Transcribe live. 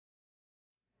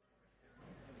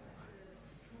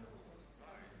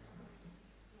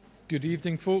Good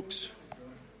evening, folks.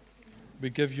 We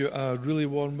give you a really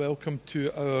warm welcome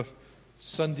to our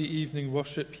Sunday evening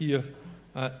worship here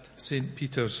at St.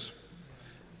 Peter's.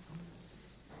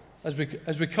 As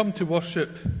we come to worship,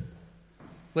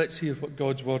 let's hear what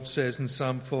God's word says in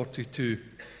Psalm 42.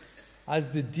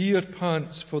 As the deer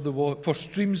pants for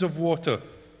streams of water,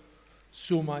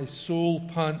 so my soul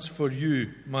pants for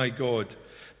you, my God.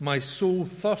 My soul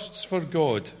thirsts for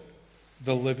God,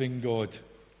 the living God.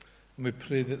 And we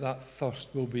pray that that thirst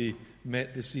will be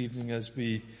met this evening as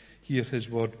we hear his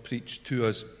word preached to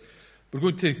us. We're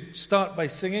going to start by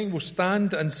singing. We'll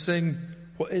stand and sing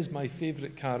what is my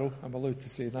favourite carol. I'm allowed to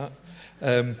say that.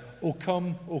 O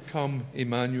come,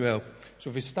 Emmanuel. So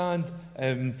if we stand,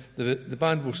 the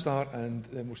band will start and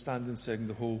then we'll stand and sing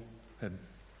the whole hymn.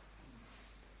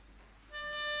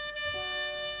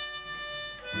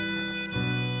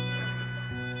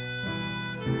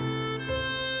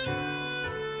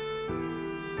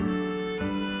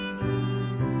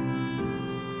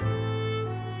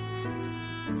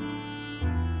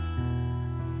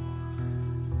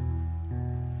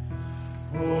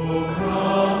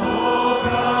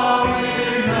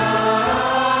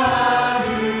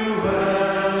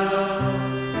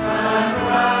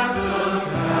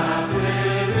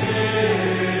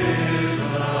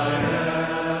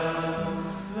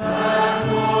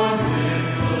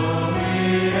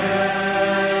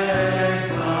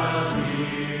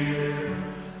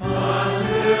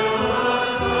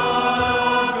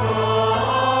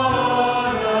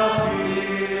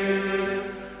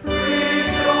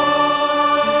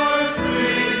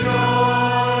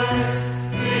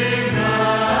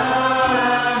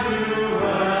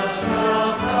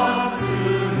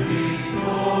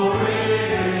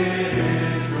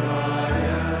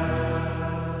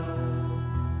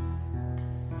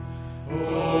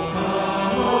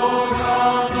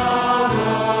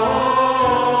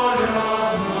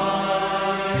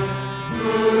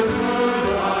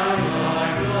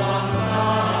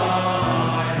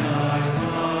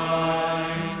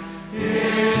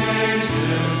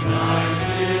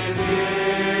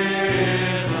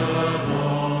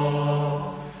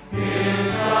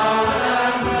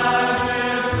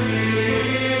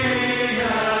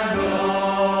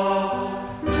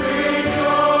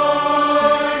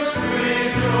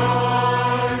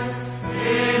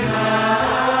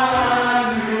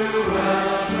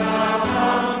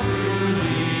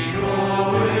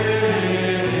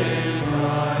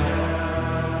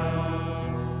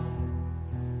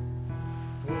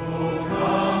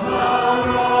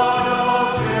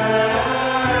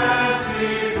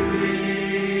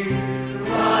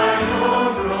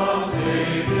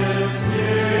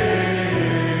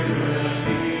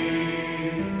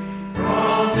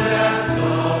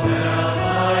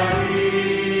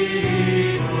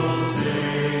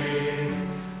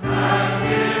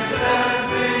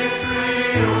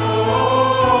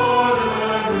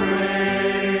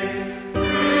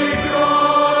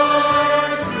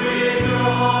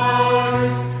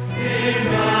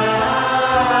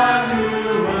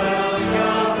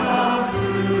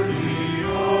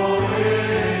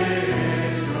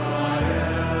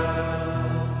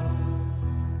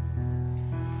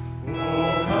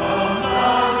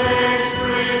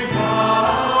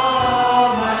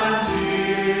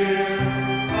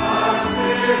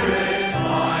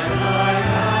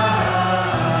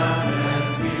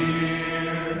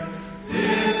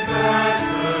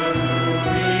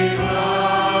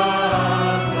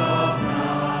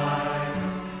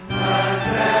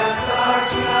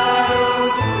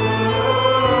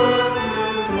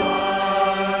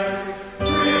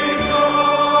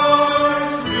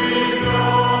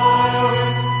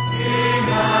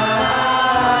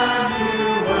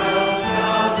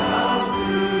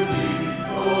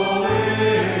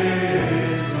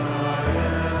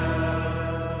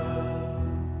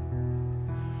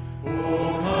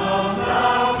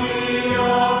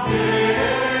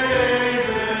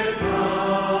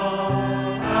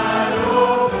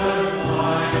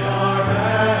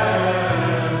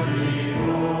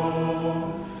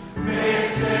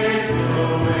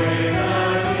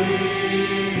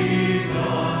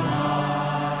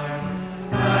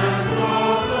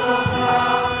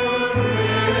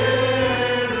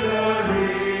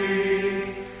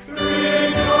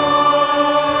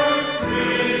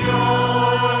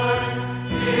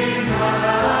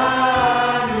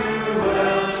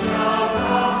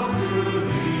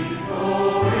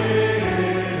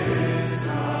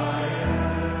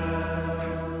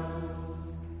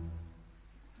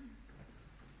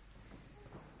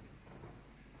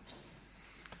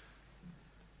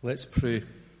 Let's pray.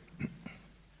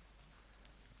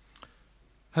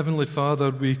 Heavenly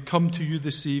Father, we come to you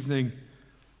this evening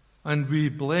and we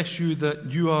bless you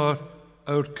that you are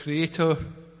our Creator,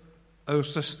 our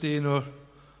Sustainer,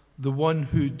 the one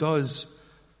who does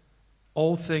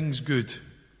all things good.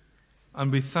 And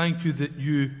we thank you that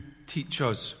you teach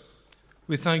us.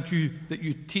 We thank you that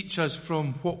you teach us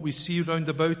from what we see round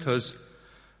about us,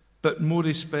 but more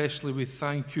especially we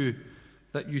thank you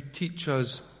that you teach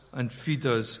us and feed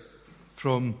us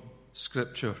from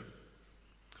Scripture.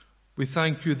 We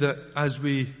thank you that as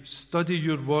we study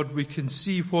your word, we can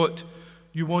see what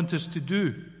you want us to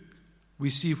do. We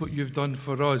see what you've done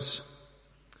for us.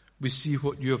 We see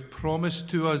what you have promised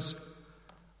to us,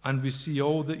 and we see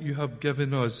all that you have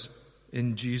given us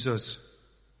in Jesus.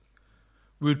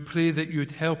 We would pray that you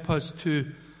would help us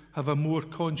to have a more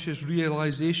conscious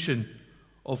realization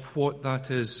of what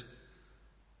that is,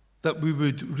 that we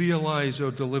would realize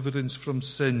our deliverance from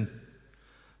sin,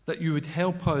 that you would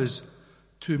help us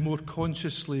to more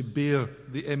consciously bear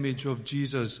the image of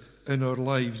Jesus in our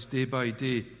lives day by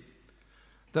day,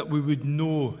 that we would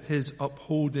know his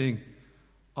upholding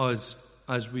us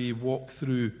as we walk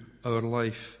through our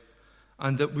life,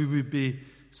 and that we would be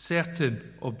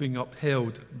certain of being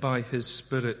upheld by his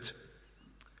Spirit.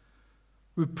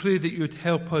 We pray that you would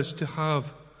help us to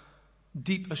have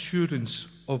deep assurance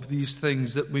of these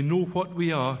things, that we know what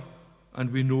we are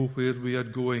and we know where we are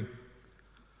going.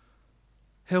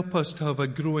 Help us to have a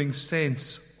growing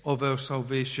sense of our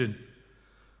salvation,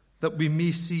 that we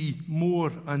may see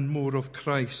more and more of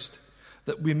Christ,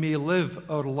 that we may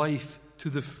live our life to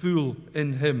the full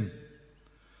in him.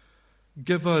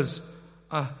 Give us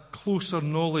a closer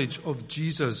knowledge of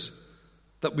Jesus,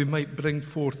 that we might bring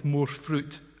forth more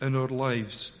fruit in our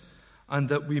lives, and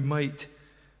that we might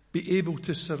be able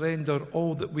to surrender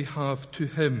all that we have to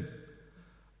him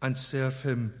and serve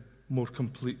him more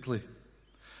completely.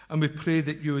 And we pray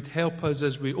that you would help us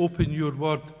as we open your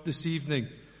word this evening,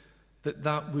 that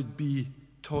that would be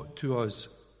taught to us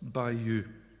by you.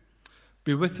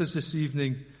 Be with us this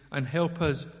evening and help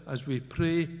us as we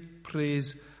pray,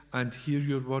 praise, and hear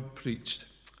your word preached.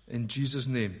 In Jesus'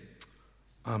 name,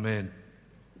 amen.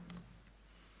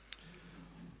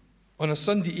 On a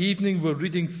Sunday evening, we're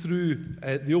reading through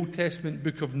the Old Testament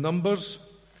book of Numbers.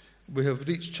 We have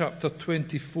reached chapter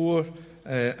 24,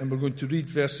 and we're going to read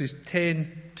verses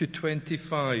 10 to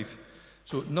 25.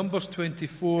 So Numbers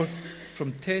 24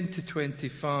 from 10 to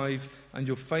 25, and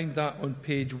you'll find that on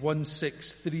page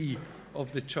 163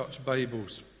 of the church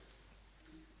Bibles.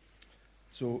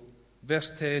 So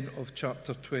verse 10 of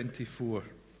chapter 24.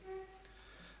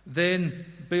 Then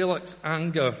Balak's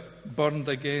anger burned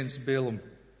against Balaam.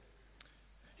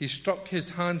 He struck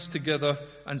his hands together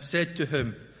and said to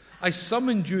him, I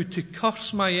summoned you to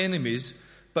curse my enemies,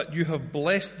 but you have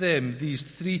blessed them these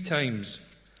 3 times.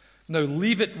 Now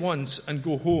leave at once and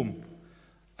go home.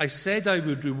 I said I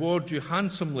would reward you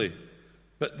handsomely,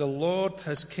 but the Lord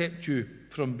has kept you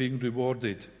from being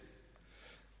rewarded.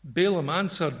 Balaam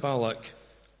answered Balak,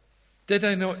 Did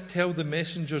I not tell the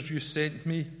messengers you sent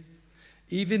me?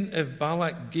 Even if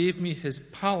Balak gave me his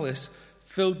palace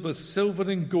filled with silver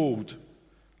and gold,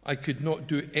 I could not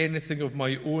do anything of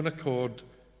my own accord,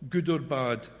 good or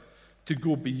bad, to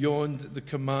go beyond the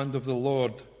command of the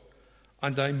Lord.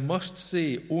 And I must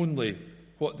say only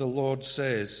what the Lord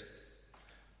says.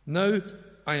 Now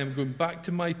I am going back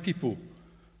to my people,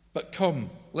 but come,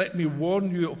 let me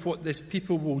warn you of what this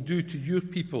people will do to your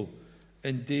people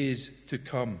in days to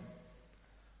come.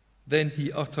 Then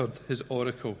he uttered his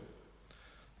oracle.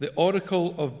 The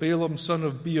oracle of Balaam son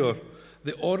of Beor,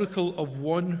 the oracle of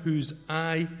one whose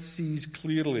eye sees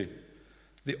clearly,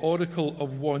 the oracle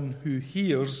of one who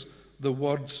hears the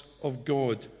words of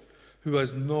God, who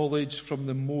has knowledge from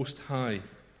the Most High,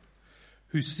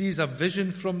 who sees a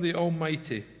vision from the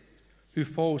Almighty, who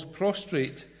falls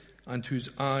prostrate and whose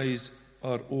eyes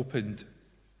are opened.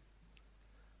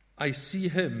 I see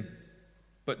him,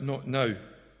 but not now.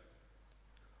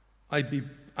 I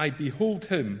behold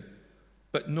him,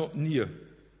 but not near.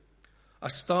 A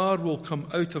star will come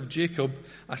out of Jacob,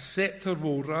 a scepter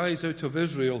will rise out of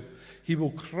Israel. He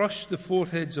will crush the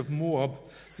foreheads of Moab,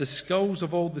 the skulls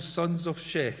of all the sons of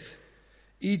Sheth.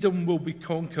 Edom will be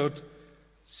conquered,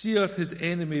 Seir his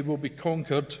enemy will be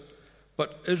conquered,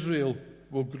 but Israel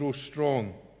will grow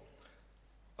strong.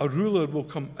 A ruler will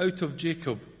come out of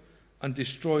Jacob and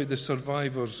destroy the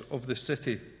survivors of the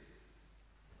city.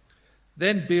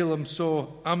 Then Balaam saw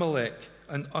Amalek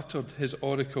and uttered his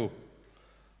oracle.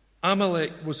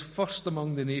 Amalek was first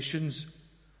among the nations,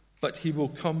 but he will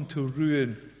come to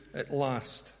ruin at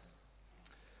last.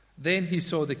 Then he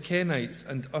saw the Kenites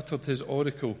and uttered his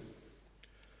oracle.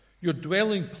 Your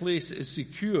dwelling place is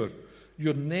secure,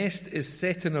 your nest is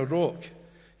set in a rock.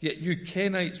 Yet you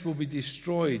Kenites will be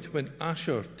destroyed when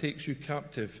Asshur takes you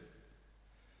captive.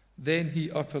 Then he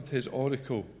uttered his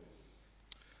oracle.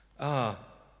 Ah,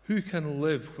 who can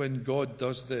live when God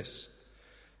does this?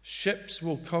 Ships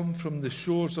will come from the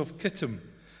shores of Kittim.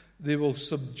 They will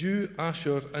subdue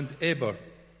Asshur and Eber,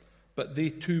 but they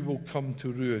too will come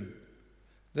to ruin.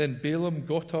 Then Balaam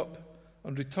got up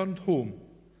and returned home,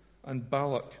 and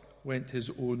Balak went his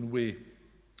own way.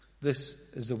 This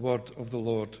is the word of the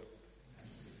Lord.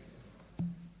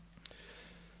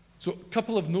 So, a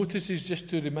couple of notices just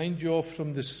to remind you of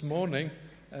from this morning.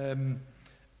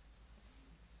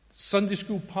 Sunday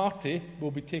school party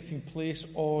will be taking place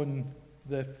on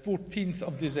the 14th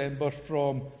of December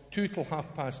from 2 till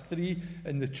 3:30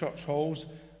 in the church halls.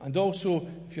 And also,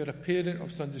 if you're a parent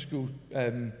of Sunday school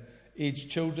aged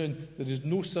children, there is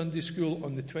no Sunday school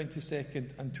on the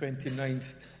 22nd and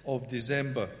 29th of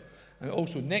December. And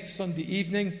also, next Sunday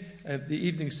evening, the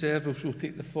evening service will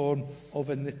take the form of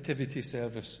a nativity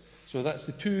service. So that's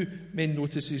the two main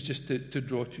notices just to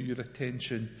draw to your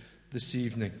attention this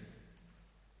evening.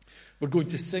 We're going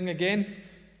to sing again.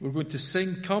 We're going to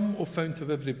sing, Come, O Fount of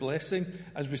Every Blessing.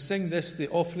 As we sing this, the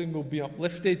offering will be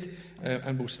uplifted,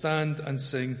 and we'll stand and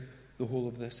sing the whole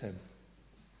of this hymn.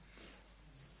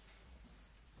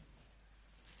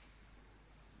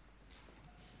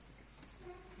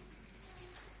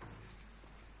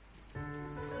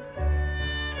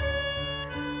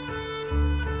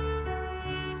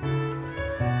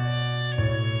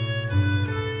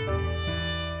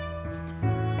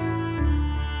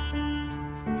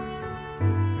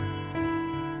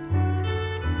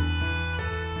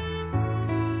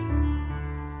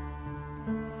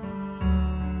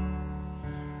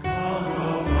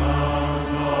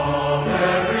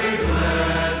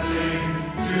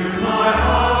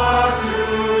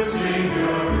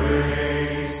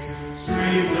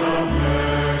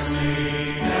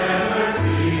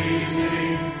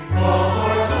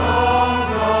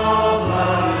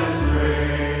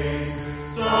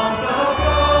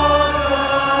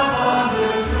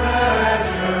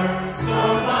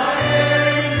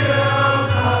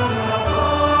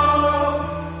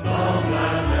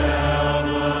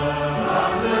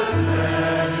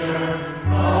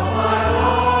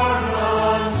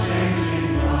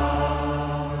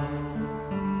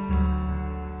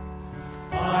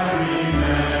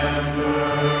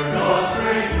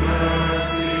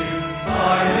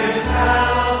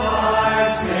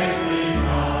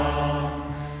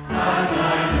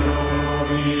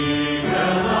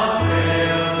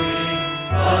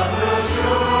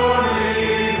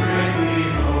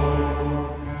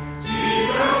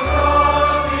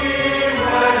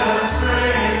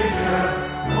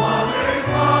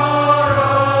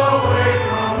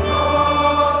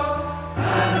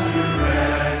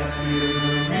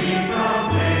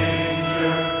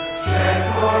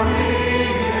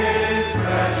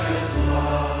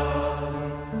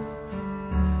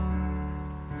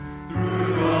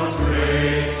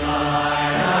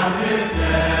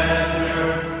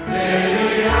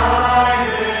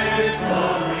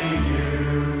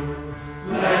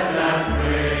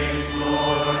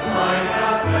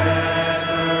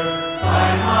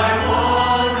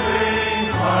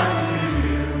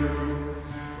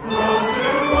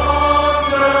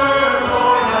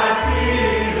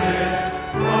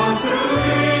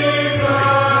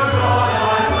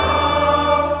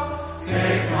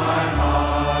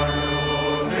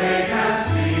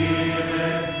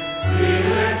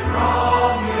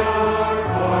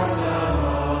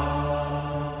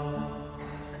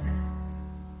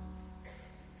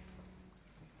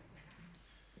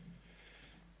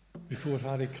 Before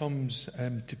Harry comes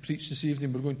to preach this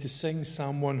evening, we're going to sing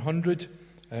Psalm 100.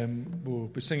 We'll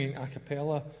be singing a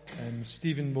cappella.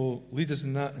 Stephen will lead us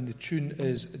in that, and the tune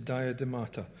is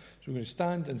Diademata. So we're going to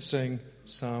stand and sing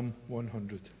Psalm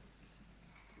 100.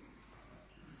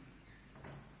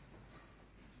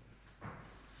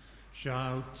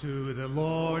 Shout to the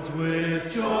Lord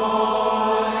with joy,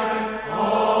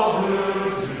 all who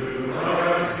to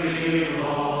earth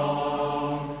belong.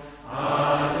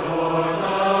 Adore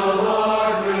the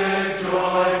Lord with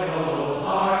joyful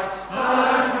hearts,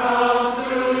 and come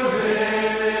to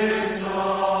His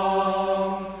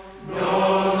song.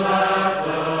 Know that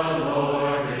the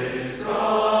Lord is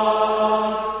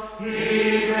God. He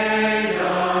made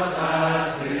us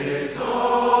as His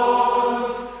own.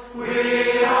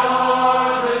 We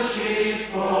are the sheep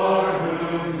for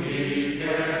whom He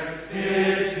cares.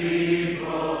 His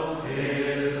people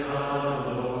is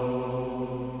alone.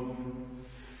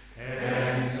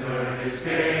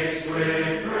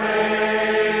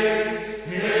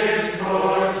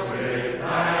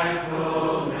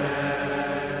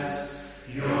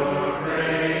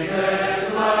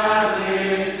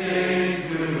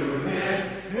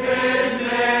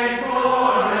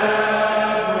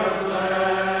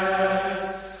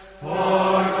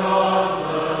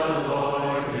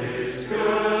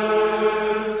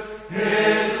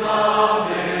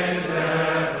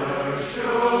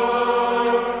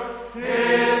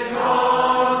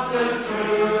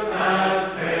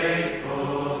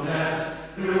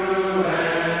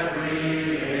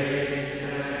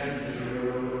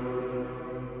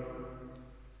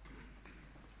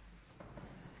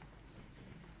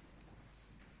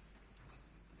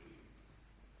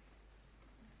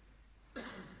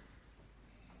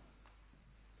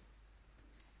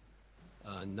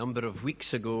 A number of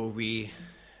weeks ago, we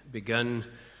began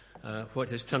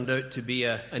what has turned out to be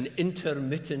an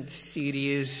intermittent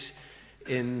series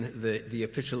in the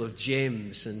Epistle of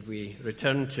James, and we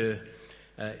return to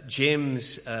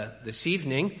James this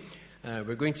evening.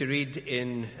 We're going to read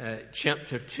in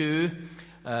chapter 2,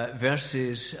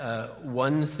 verses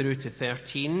 1 through to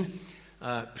 13.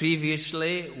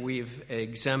 Previously, we've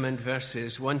examined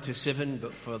verses 1 to 7,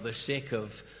 but for the sake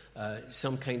of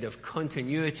some kind of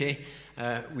continuity,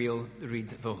 we'll read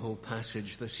the whole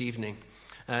passage this evening.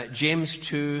 James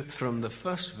 2, from the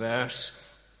first verse.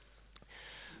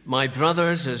 My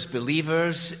brothers, as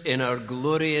believers in our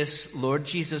glorious Lord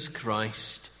Jesus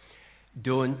Christ,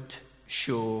 don't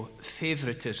show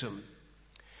favoritism.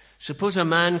 Suppose a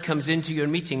man comes into your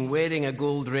meeting wearing a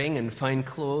gold ring and fine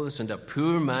clothes, and a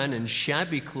poor man in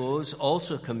shabby clothes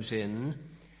also comes in.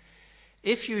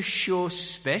 If you show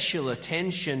special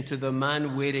attention to the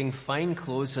man wearing fine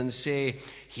clothes and say,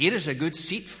 "Here is a good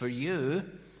seat for you,"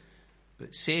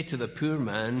 but say to the poor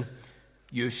man,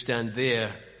 "You stand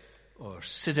there," or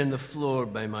 "Sit on the floor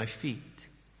by my feet,"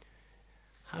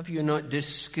 have you not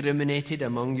discriminated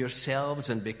among yourselves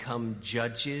and become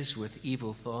judges with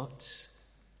evil thoughts?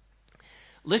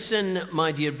 Listen,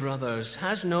 my dear brothers,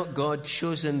 has not God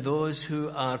chosen those who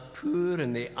are poor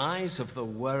in the eyes of the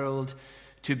world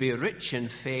to be rich in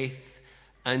faith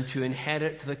and to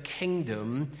inherit the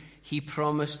kingdom he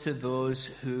promised to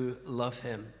those who love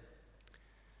him?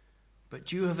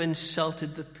 But you have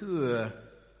insulted the poor.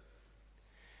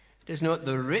 Is it not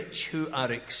the rich who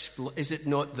are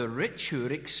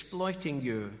exploiting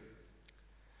you?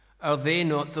 Are they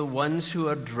not the ones who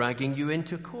are dragging you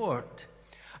into court?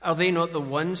 Are they not the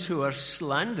ones who are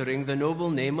slandering the noble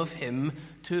name of him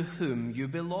to whom you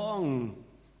belong?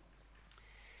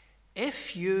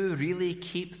 If you really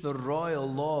keep the royal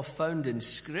law found in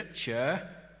Scripture,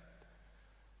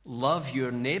 love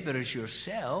your neighbor as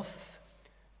yourself,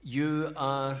 you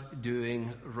are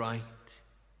doing right.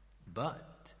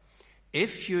 But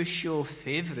if you show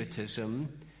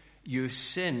favoritism, you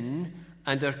sin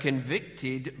and are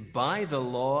convicted by the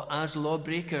law as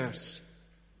lawbreakers.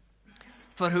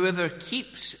 For whoever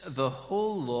keeps the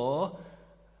whole law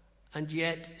and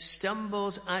yet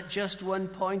stumbles at just one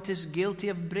point is guilty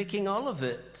of breaking all of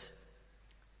it.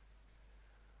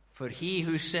 For he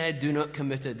who said, "Do not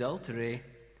commit adultery,"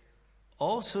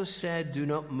 also said, "Do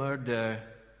not murder."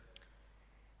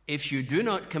 If you do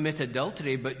not commit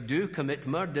adultery but do commit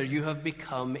murder, you have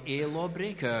become a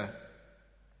lawbreaker.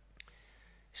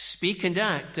 Speak and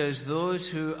act as those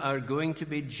who are going to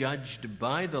be judged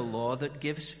by the law that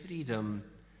gives freedom,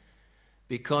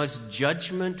 because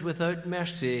judgment without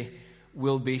mercy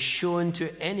will be shown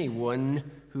to anyone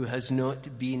who has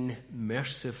not been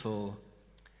merciful.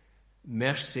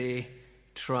 Mercy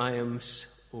triumphs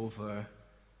over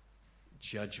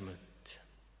judgment.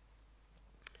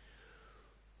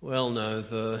 Well, now,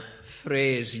 the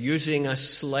phrase "using a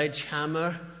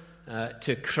sledgehammer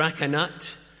to crack a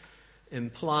nut"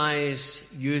 implies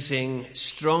using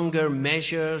stronger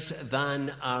measures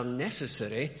than are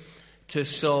necessary to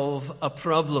solve a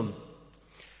problem.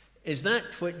 Is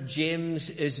that what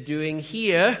James is doing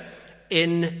here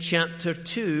in chapter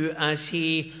 2 as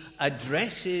he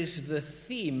addresses the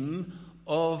theme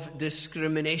of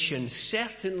discrimination?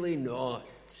 Certainly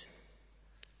not.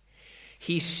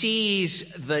 He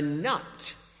sees the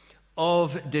nut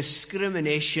of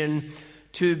discrimination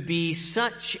to be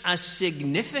such a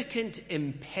significant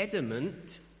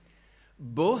impediment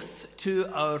both to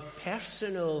our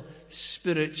personal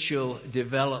spiritual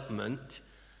development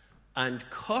and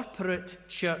corporate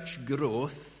church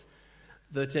growth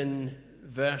that in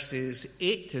verses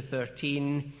 8 to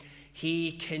 13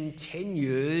 he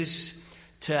continues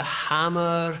to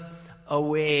hammer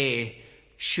away,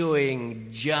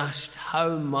 showing just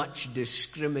how much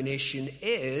discrimination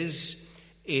is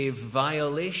a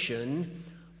violation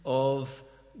of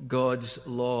God's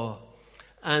law.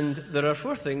 And there are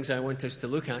four things I want us to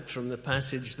look at from the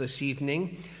passage this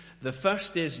evening. The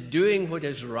first is doing what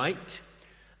is right.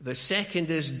 The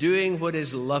second is doing what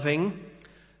is loving.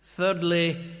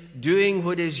 Thirdly, doing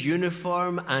what is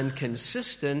uniform and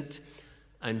consistent.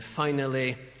 And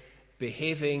finally,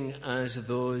 behaving as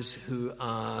those who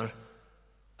are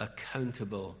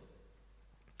accountable.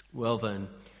 Well then,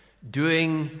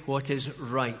 doing what is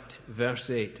right,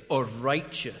 verse 8, or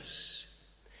righteous.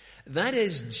 That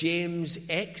is James'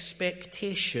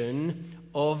 expectation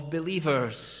of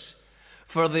believers.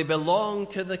 For they belong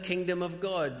to the kingdom of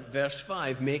God. Verse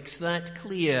 5 makes that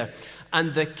clear.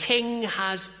 And the king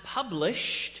has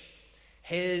published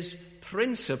his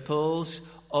principles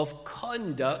of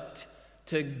conduct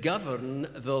to govern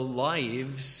the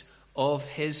lives of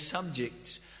his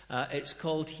subjects. It's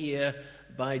called here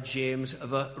by James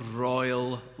the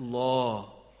royal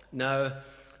law. Now,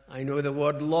 I know the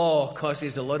word law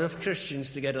causes a lot of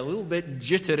Christians to get a little bit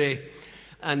jittery,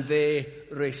 and they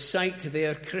recite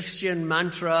their Christian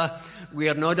mantra, we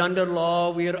are not under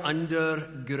law, we are under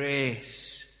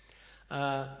grace.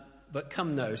 But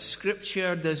come now,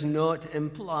 Scripture does not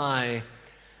imply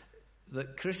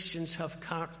that Christians have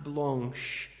carte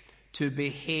blanche to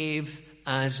behave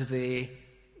as they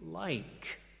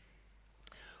like.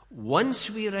 Once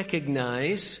we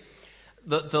recognize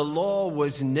that the law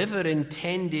was never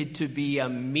intended to be a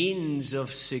means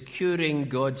of securing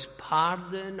God's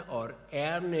pardon or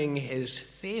earning his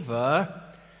favor,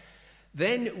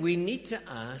 then we need to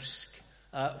ask,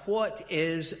 what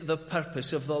is the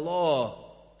purpose of the law?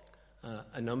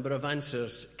 A number of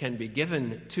answers can be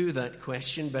given to that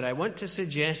question, but I want to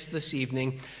suggest this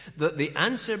evening that the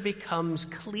answer becomes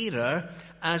clearer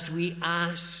as we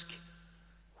ask,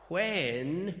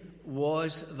 when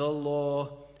was the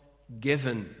law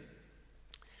given?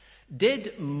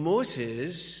 Did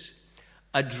Moses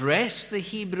address the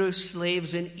Hebrew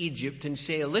slaves in Egypt and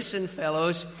say, listen,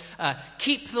 fellows,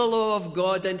 keep the law of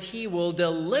God and he will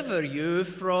deliver you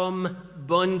from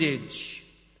bondage?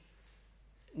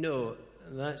 No,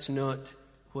 that's not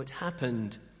what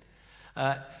happened.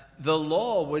 The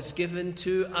law was given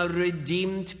to a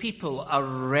redeemed people, a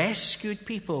rescued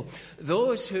people,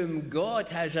 those whom God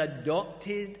has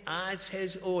adopted as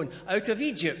his own. Out of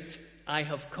Egypt I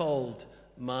have called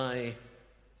my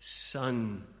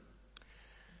son.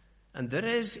 And there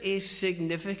is a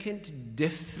significant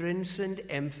difference and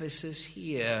emphasis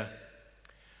here.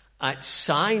 At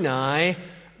Sinai,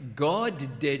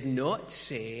 God did not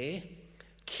say,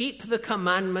 keep the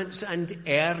commandments and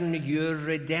earn your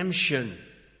redemption.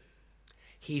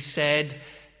 He said,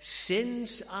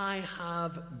 since I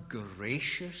have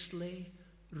graciously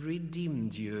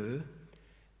redeemed you,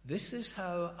 this is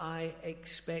how I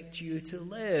expect you to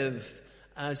live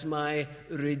as my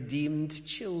redeemed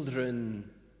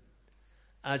children,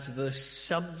 as the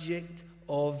subject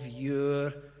of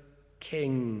your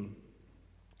King.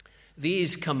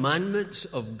 These commandments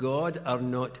of God are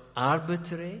not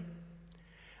arbitrary,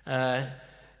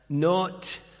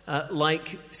 not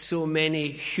like so many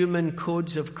human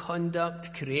codes of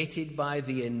conduct created by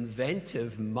the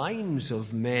inventive minds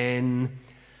of men.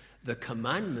 The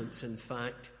commandments, in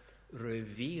fact,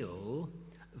 reveal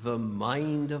the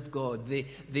mind of God.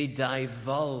 They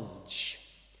divulge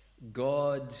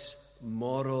God's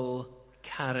moral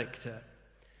character.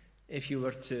 If you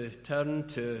were to turn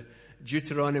to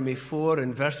Deuteronomy 4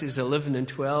 and verses 11 and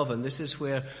 12, and this is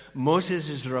where Moses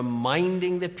is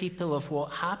reminding the people of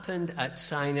what happened at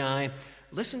Sinai.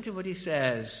 Listen to what he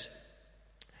says.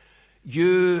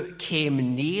 You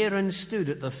came near and stood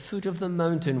at the foot of the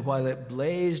mountain while it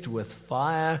blazed with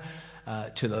fire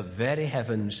to the very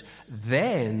heavens.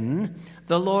 Then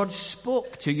the Lord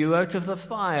spoke to you out of the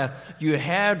fire. You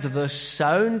heard the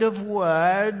sound of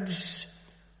words,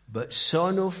 but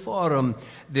saw no form.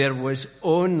 There was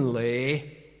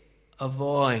only a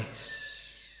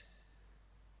voice.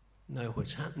 Now,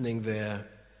 what's happening there?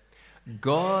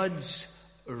 God's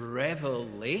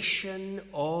revelation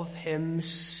of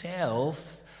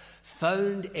himself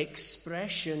found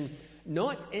expression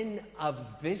not in a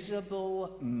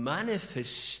visible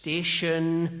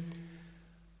manifestation,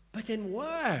 but in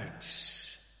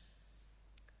words,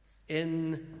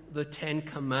 in the Ten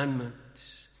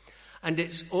Commandments. And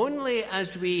it's only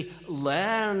as we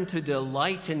learn to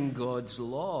delight in God's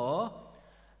law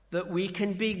that we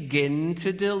can begin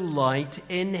to delight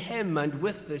in him, and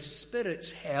with the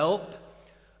Spirit's help,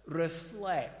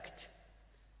 reflect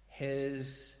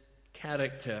his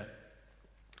character.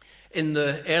 In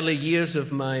the early years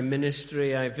of my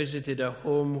ministry, I visited a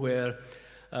home where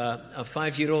a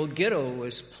 5-year-old girl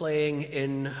was playing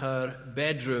in her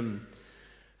bedroom.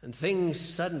 And things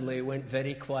suddenly went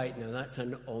very quiet. Now, that's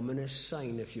an ominous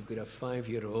sign if you've got a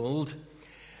 5-year-old.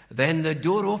 Then the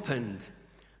door opened,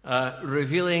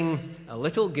 revealing a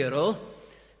little girl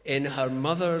in her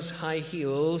mother's high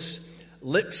heels,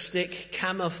 lipstick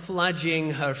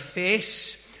camouflaging her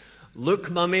face.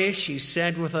 Look, Mummy, she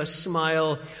said with a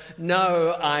smile,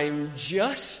 now I'm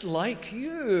just like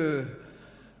you.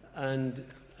 And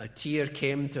a tear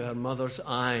came to her mother's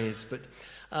eyes.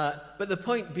 But the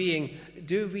point being,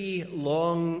 do we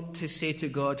long to say to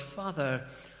God, Father,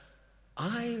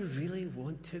 I really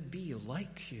want to be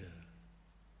like you.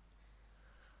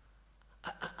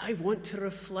 I want to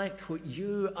reflect what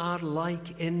you are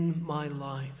like in my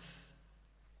life.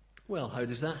 Well, how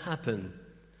does that happen?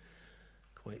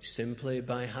 Quite simply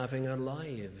by having our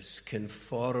lives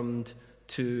conformed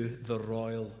to the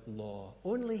royal law.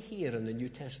 Only here in the New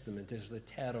Testament is the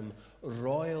term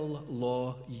royal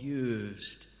law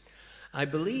used. I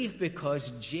believe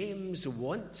because James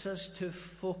wants us to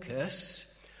focus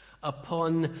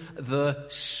upon the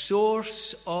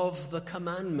source of the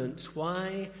commandments.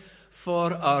 Why?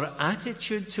 For our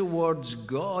attitude towards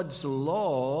God's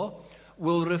law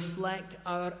will reflect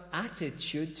our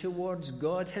attitude towards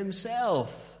God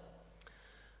himself.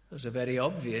 There's a very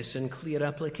obvious and clear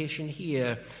application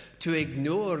here. To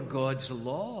ignore God's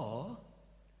law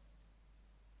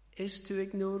is to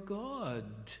ignore God.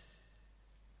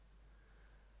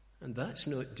 And that's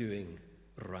not doing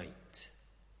right.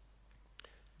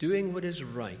 Doing what is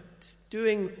right,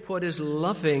 doing what is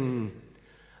loving.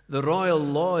 The royal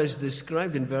law is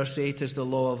described in verse 8 as the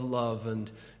law of love. And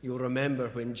you'll remember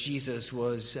when Jesus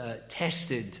was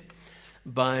tested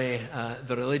by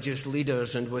the religious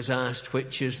leaders and was asked,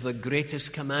 which is the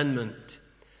greatest commandment?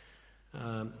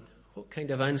 What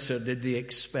kind of answer did they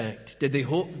expect? Did they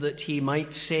hope that he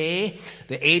might say,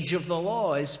 the age of the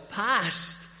law is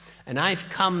past, and I've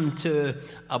come to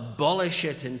abolish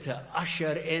it and to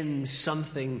usher in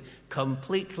something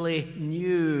completely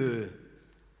new?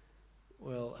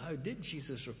 Well, how did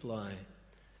Jesus reply?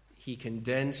 He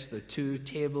condensed the 2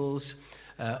 tables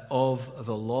of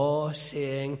the law,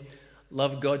 saying,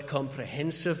 love God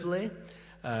comprehensively,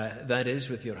 that is,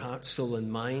 with your heart, soul,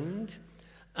 and mind,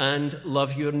 and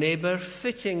love your neighbor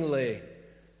fittingly,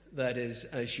 that is,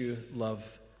 as you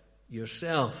love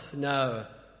yourself. Now,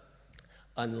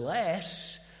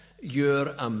 unless you're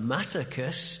a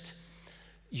masochist,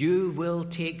 you will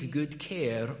take good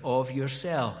care of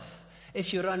yourself.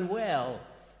 If you're unwell,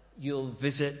 you'll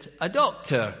visit a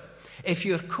doctor. If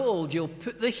you're cold, you'll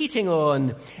put the heating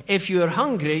on. If you're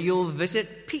hungry, you'll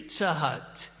visit Pizza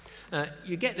Hut.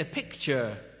 You get the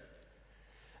picture.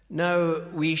 Now,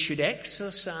 we should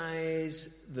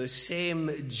exercise the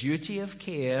same duty of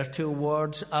care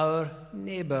towards our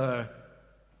neighbor.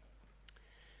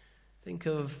 Think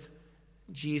of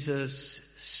Jesus'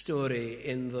 story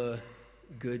in the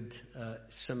Good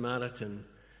Samaritan.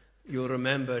 You'll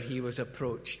remember he was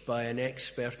approached by an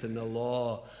expert in the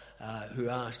law who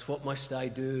asked, what must I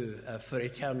do for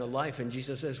eternal life? And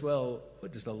Jesus says, well,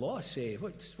 what does the law say?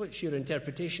 What's your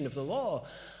interpretation of the law?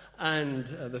 And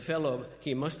the fellow,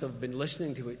 he must have been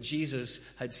listening to what Jesus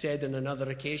had said on another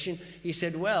occasion. He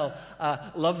said, well,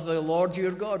 love the Lord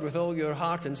your God with all your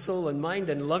heart and soul and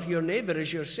mind, and love your neighbor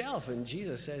as yourself. And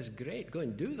Jesus says, great, go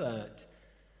and do that.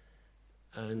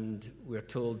 And we're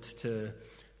told to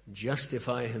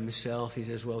justify himself. He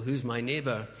says, well, who's my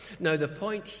neighbor? Now, the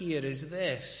point here is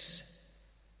this.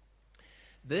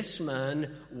 This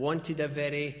man wanted a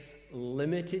very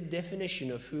limited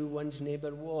definition of who one's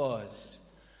neighbor was.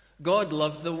 God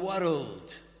loved the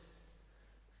world.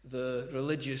 The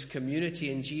religious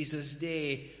community in Jesus'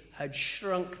 day had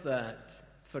shrunk that.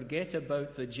 Forget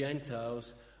about the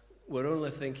Gentiles. We're only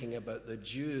thinking about the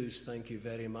Jews, thank you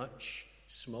very much.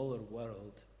 Smaller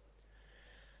world.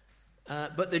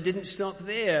 But they didn't stop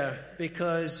there,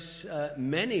 because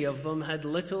many of them had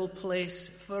little place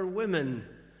for women.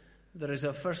 There is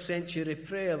a first century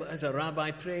prayer as a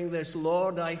rabbi praying this,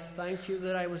 Lord, I thank you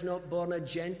that I was not born a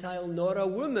Gentile nor a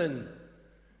woman.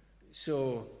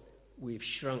 So we've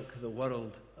shrunk the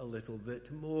world a little bit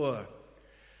more.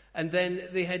 And then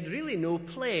they had really no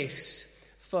place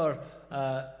for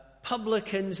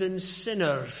publicans and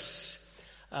sinners.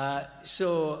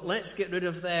 So let's get rid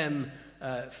of them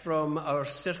from our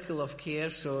circle of care,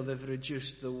 so they've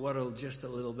reduced the world just a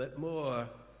little bit more.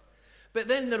 But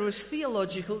then there was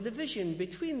theological division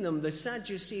between them, the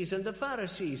Sadducees and the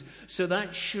Pharisees, so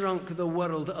that shrunk the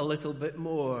world a little bit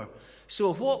more.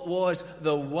 So what was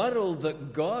the world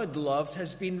that God loved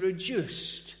has been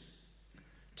reduced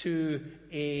to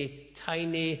a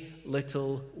tiny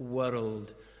little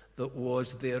world that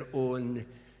was their own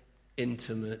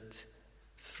intimate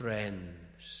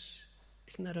friends.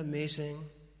 Isn't that amazing?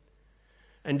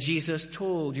 And Jesus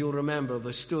told, you'll remember,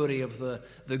 the story of the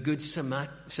Good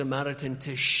Samaritan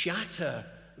to shatter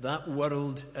that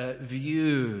world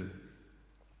view.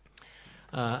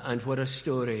 And what a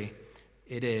story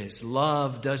it is.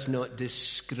 Love does not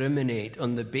discriminate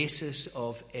on the basis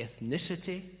of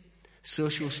ethnicity,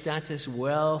 social status,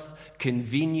 wealth,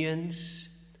 convenience.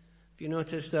 Have you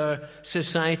noticed our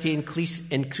society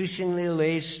increasingly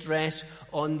lays stress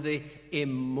on the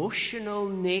emotional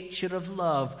nature of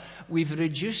love? We've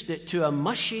reduced it to a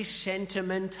mushy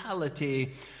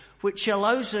sentimentality which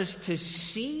allows us to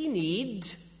see need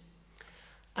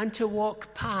and to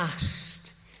walk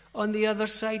past on the other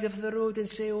side of the road and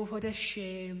say, oh, what a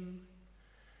shame.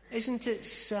 Isn't it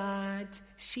sad?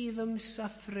 See them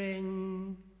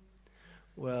suffering.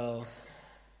 Well,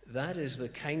 that is the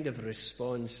kind of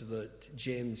response that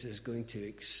James is going to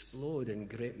explode in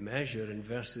great measure in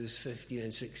verses 15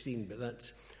 and 16,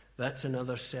 but that's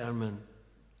another sermon.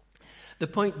 The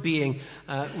point being,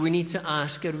 we need to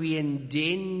ask, are we in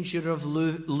danger of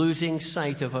losing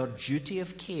sight of our duty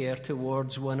of care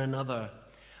towards one another?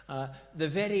 The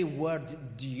very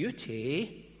word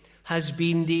duty has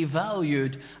been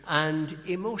devalued, and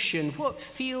emotion, what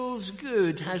feels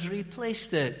good, has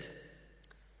replaced it.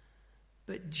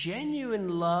 But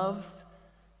genuine love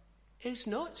is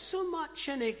not so much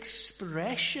an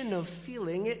expression of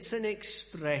feeling, it's an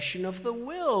expression of the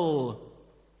will.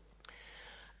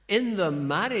 In the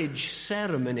marriage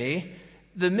ceremony,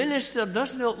 the minister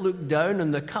does not look down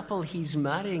on the couple he's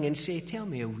marrying and say, "Tell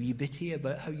me a wee bitty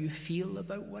about how you feel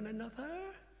about one another.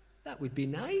 That would be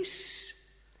nice."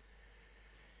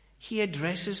 He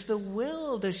addresses the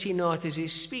will, does he not, as he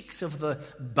speaks of the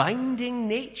binding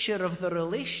nature of the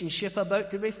relationship about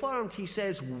to be formed. He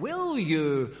says, "Will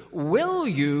you, will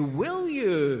you, will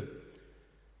you?"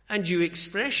 And you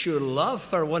express your love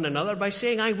for one another by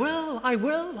saying, "I will, I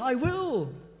will, I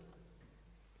will."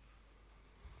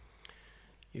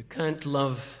 You can't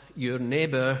love your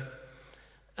neighbor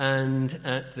and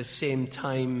at the same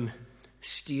time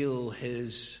steal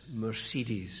his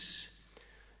Mercedes.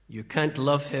 You can't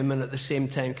love him and at the same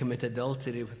time commit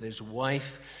adultery with his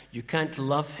wife. You can't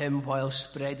love him while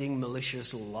spreading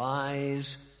malicious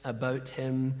lies about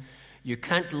him. You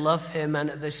can't love him and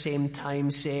at the same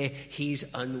time say he's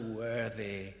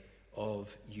unworthy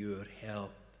of your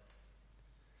help.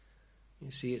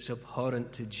 You see, it's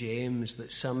abhorrent to James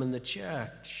that some in the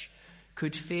church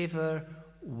could favor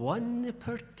one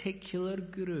particular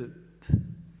group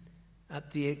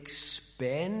at the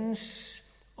expense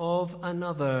of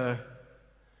another.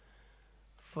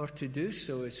 For to do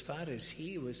so, as far as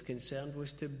he was concerned,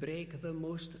 was to break the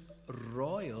most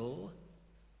royal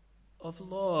of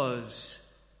laws.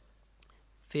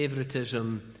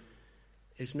 Favoritism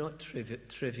is not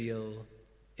trivial.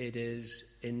 It is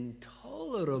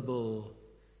intolerable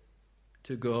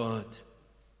to God.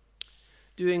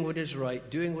 Doing what is right,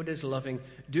 doing what is loving,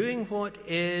 doing what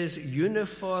is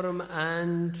uniform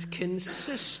and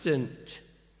consistent.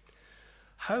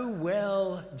 How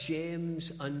well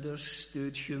James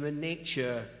understood human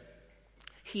nature.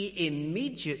 He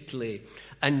immediately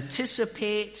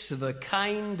anticipates the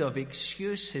kind of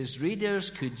excuse his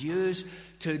readers could use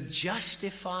to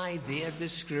justify their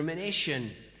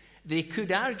discrimination. They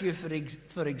could argue,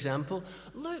 for example,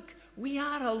 look, we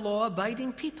are a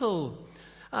law-abiding people.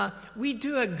 We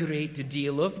do a great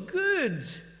deal of good.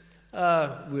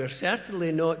 We're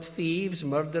certainly not thieves,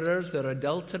 murderers, or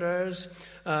adulterers.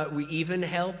 We even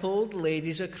help old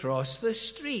ladies across the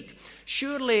street.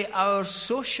 Surely our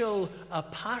social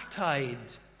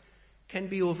apartheid can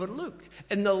be overlooked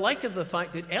in the light of the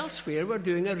fact that elsewhere we're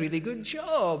doing a really good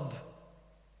job.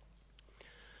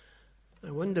 I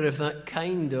wonder if that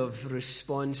kind of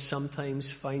response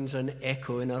sometimes finds an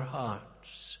echo in our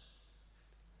hearts.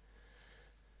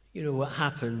 You know what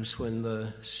happens when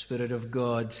the Spirit of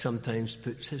God sometimes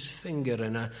puts his finger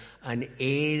in an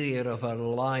area of our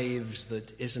lives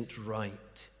that isn't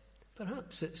right.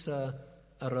 Perhaps it's a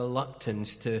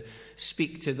reluctance to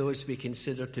speak to those we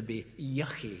consider to be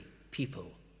yucky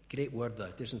people. Great word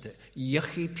that, isn't it?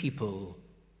 Yucky people.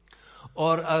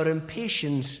 Or our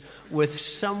impatience with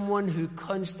someone who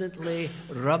constantly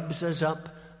rubs us up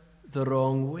the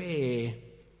wrong way.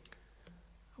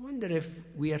 I wonder if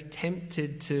we are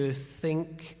tempted to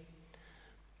think,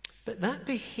 but that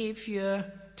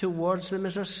behavior towards them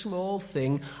is a small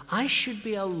thing. I should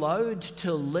be allowed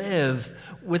to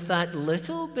live with that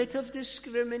little bit of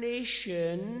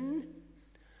discrimination,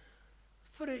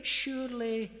 for it's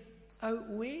surely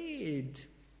outweighed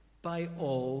by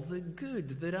all the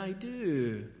good that I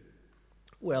do.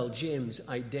 Well, James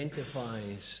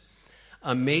identifies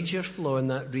a major flaw in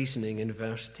that reasoning in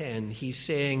verse 10. He's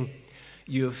saying,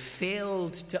 you've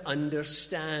failed to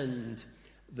understand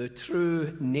the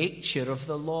true nature of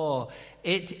the law.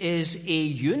 It is a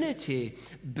unity.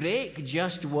 Break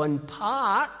just one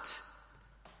part,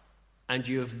 and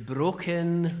you've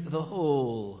broken the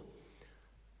whole.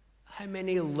 How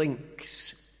many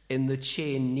links in the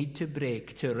chain need to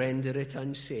break to render it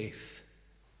unsafe?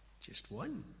 Just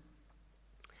one.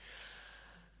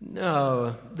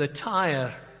 No, the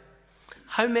tire.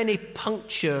 How many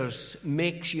punctures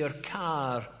makes your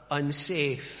car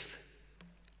unsafe?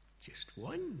 Just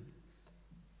one.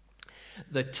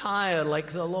 The tire,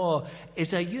 like the law,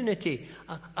 is a unity.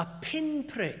 A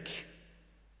pinprick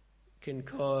can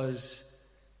cause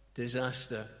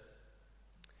disaster.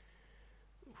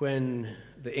 When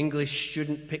the English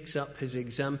student picks up his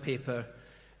exam paper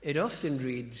it often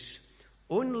reads,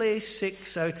 only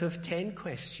 6 out of 10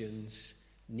 questions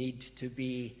need to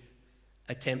be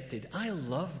attempted. I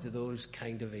loved those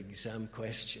kind of exam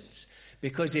questions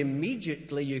because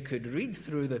immediately you could read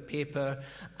through the paper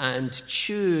and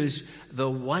choose the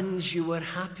ones you were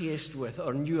happiest with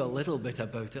or knew a little bit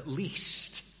about at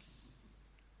least.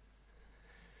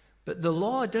 But the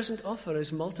law doesn't offer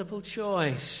us multiple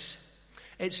choice.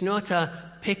 It's not a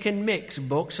pick and mix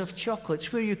box of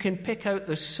chocolates where you can pick out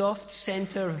the soft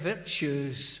center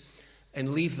virtues and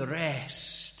leave the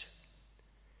rest.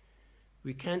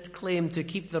 We can't claim to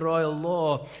keep the royal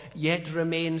law, yet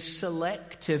remain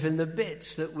selective in the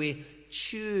bits that we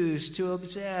choose to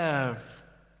observe.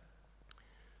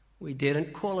 We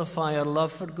daren't qualify our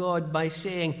love for God by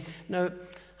saying, now,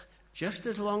 just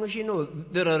as long as you know,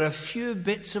 there are a few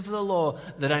bits of the law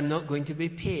that I'm not going to be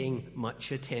paying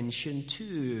much attention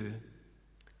to.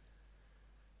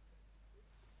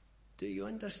 Do you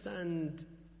understand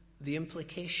the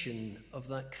implication of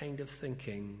that kind of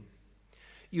thinking?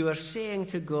 You are saying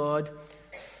to God,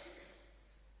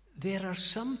 there are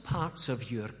some parts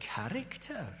of your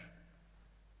character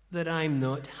that I'm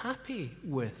not happy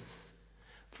with.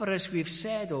 For as we've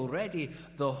said already,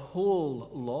 the whole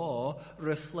law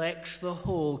reflects the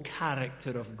whole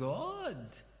character of God.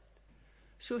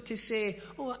 So to say,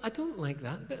 oh, I don't like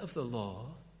that bit of the law,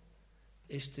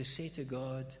 is to say to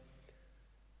God,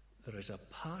 there is a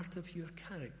part of your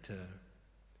character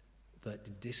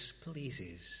that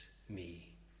displeases me.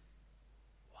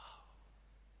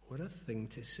 What a thing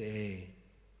to say.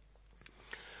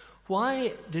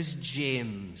 Why does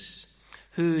James,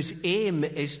 whose aim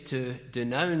is to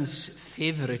denounce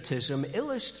favoritism,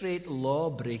 illustrate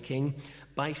law-breaking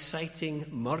by citing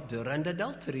murder and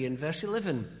adultery in verse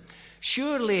 11?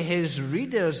 Surely his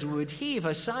readers would heave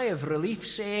a sigh of relief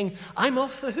saying, I'm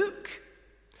off the hook.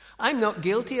 I'm not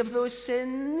guilty of those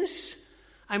sins.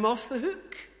 I'm off the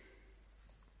hook.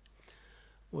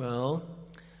 Well,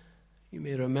 you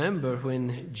may remember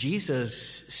when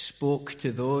Jesus spoke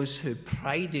to those who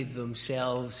prided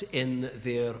themselves in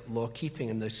their law-keeping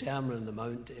in the Sermon on the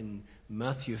Mount in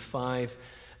Matthew 5,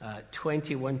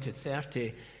 21 to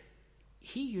 30,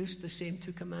 he used the same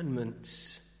 2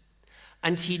 commandments.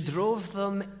 And he drove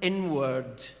them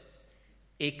inward,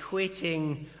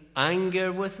 equating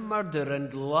anger with murder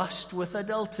and lust with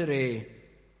adultery.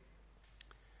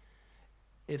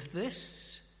 If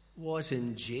this was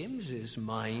in James's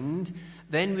mind,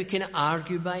 then we can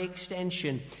argue by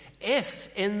extension. If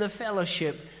in the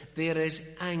fellowship there is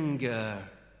anger,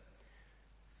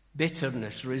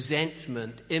 bitterness,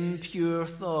 resentment, impure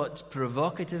thoughts,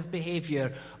 provocative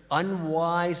behavior,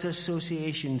 unwise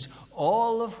associations,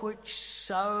 all of which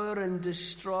sour and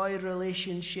destroy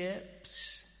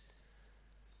relationships,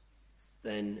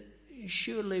 then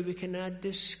surely we can add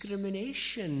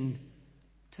discrimination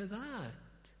to that.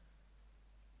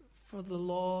 For the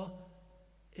law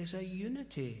is a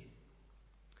unity.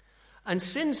 And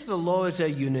since the law is a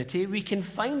unity, we can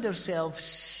find ourselves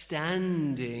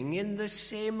standing in the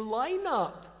same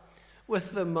lineup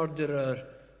with the murderer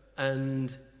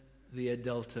and the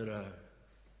adulterer.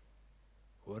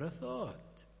 What a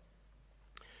thought.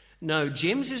 Now,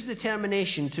 James's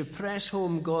determination to press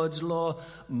home God's law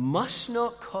must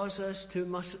not cause us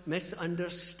to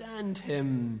misunderstand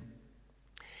him.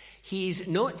 He's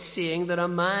not saying that a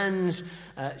man's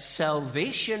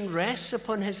salvation rests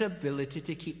upon his ability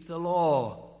to keep the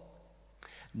law.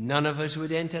 None of us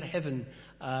would enter heaven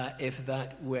if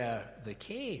that were the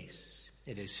case.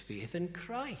 It is faith in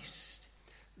Christ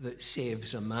that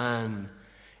saves a man.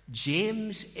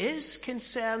 James is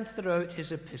concerned throughout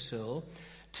his epistle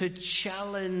to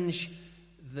challenge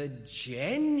the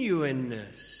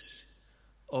genuineness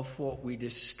of what we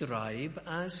describe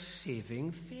as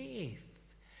saving faith.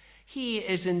 He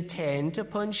is intent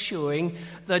upon showing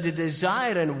that a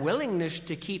desire and willingness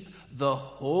to keep the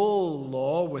whole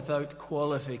law without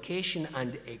qualification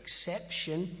and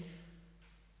exception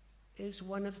is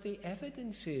one of the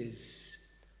evidences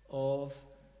of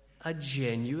a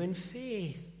genuine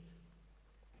faith.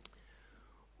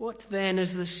 What then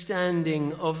is the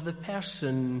standing of the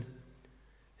person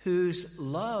whose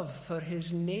love for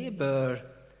his neighbor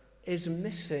is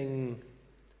missing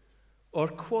or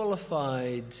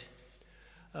qualified?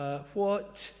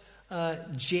 What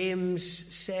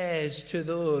James says to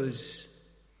those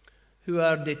who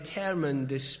are determined,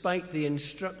 despite the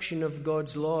instruction of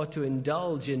God's law, to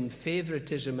indulge in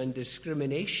favoritism and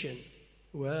discrimination.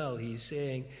 Well, he's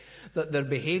saying that their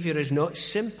behavior is not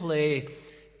simply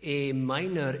a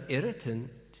minor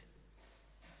irritant.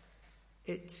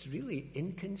 it's really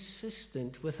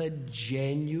inconsistent with a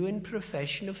genuine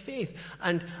profession of faith.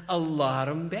 And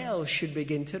alarm bells should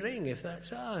begin to ring if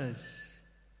that's us.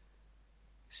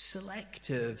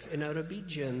 Selective in our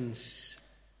obedience.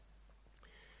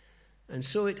 And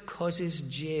so it causes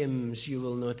James, you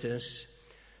will notice,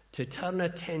 to turn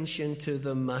attention to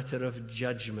the matter of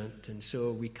judgment. And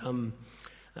so we come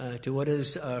to what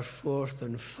is our fourth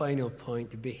and final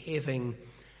point, behaving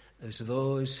as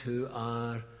those who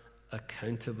are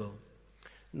accountable.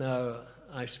 Now,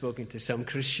 I've spoken to some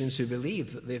Christians who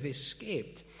believe that they've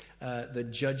escaped the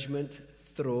judgment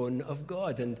throne of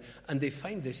God, and they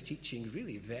find this teaching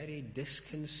really very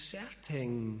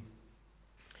disconcerting.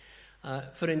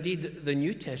 For indeed, the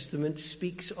New Testament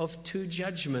speaks of two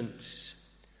judgments.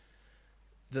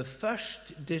 The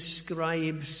first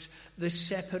describes the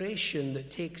separation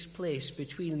that takes place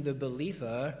between the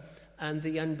believer and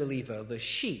the unbeliever, the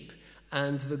sheep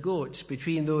and the goats,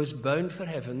 between those bound for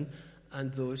heaven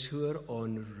and those who are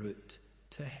en route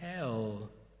to hell.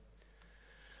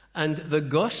 And the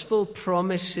gospel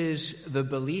promises the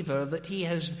believer that he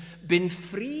has been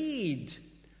freed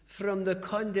from the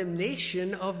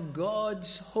condemnation of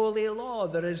God's holy law.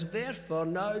 There is therefore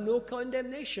now no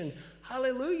condemnation.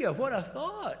 Hallelujah, what a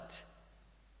thought!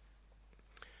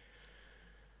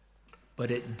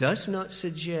 But it does not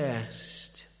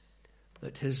suggest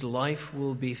that his life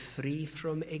will be free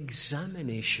from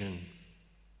examination.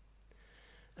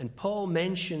 And Paul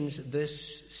mentions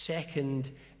this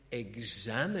second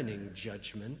examining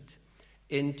judgment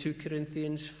in 2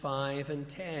 Corinthians 5 and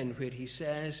 10, where he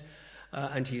says,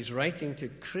 and he's writing to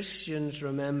Christians,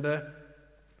 remember,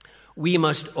 we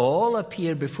must all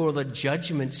appear before the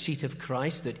judgment seat of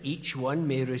Christ, that each one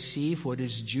may receive what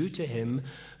is due to him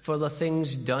for the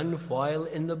things done while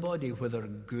in the body, whether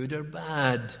good or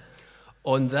bad.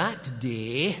 On that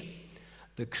day,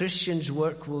 the Christian's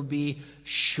work will be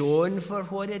shown for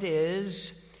what it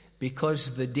is,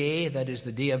 because the day, that is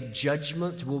the day of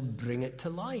judgment, will bring it to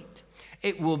light.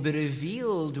 It will be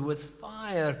revealed with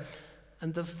fire,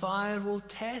 and the fire will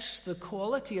test the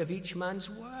quality of each man's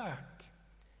work.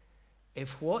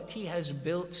 If what he has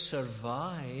built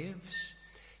survives,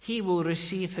 he will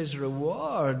receive his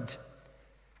reward.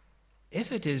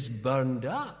 If it is burned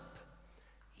up,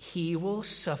 he will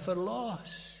suffer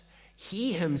loss.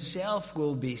 He himself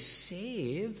will be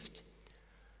saved,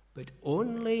 but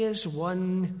only as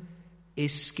one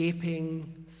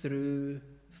escaping through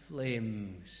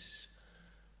flames,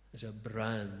 as a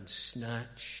brand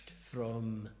snatched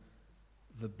from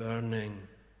the burning.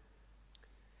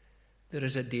 There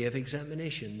is a day of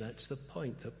examination. That's the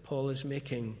point that Paul is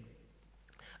making.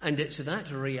 And it's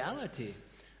that reality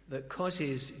that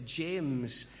causes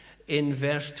James in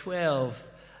verse 12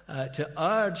 to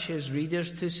urge his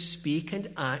readers to speak and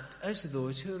act as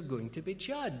those who are going to be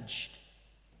judged.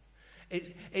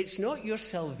 It's not your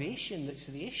salvation that's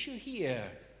the issue here.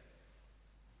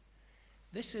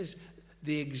 This is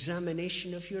the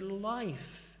examination of your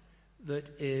life that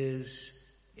is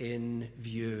in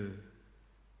view.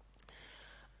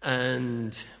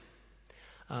 And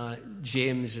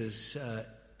James is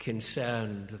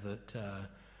concerned that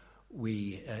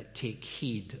we take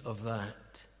heed of that.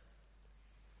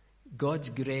 God's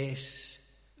grace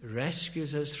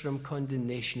rescues us from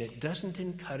condemnation. It doesn't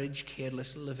encourage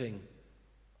careless living.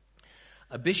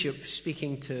 A bishop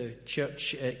speaking to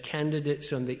church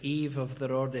candidates on the eve of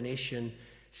their ordination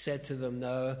said to them,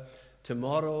 now,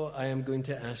 tomorrow I am going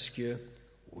to ask you,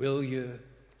 will you,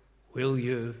 will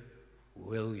you,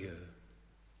 will you?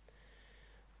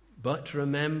 But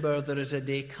remember, there is a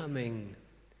day coming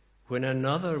when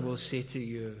another will say to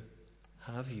you,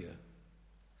 have you?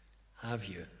 Have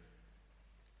you?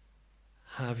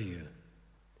 Have you?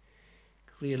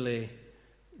 Clearly,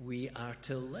 we are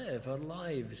to live our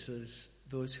lives as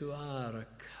those who are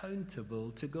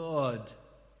accountable to God.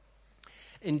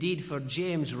 Indeed, for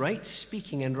James, right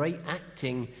speaking and right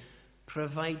acting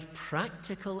provide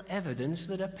practical evidence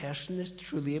that a person is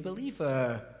truly a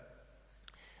believer.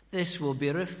 This will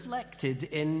be reflected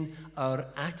in our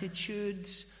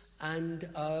attitudes and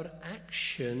our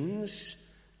actions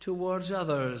towards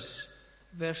others.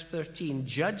 Verse 13,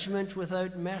 judgment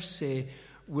without mercy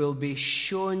will be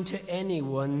shown to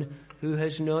anyone who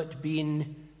has not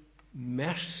been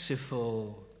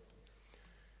merciful.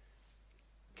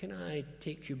 Can I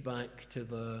take you back to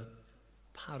the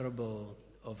parable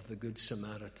of the Good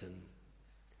Samaritan?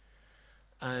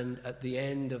 And at the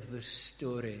end of the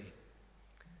story,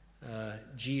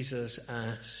 Jesus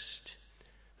asked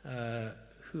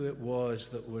who it was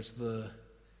that was the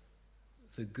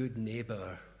good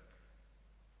neighbor.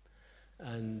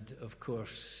 And of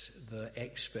course, the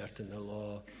expert in the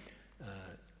law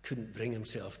couldn't bring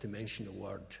himself to mention the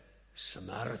word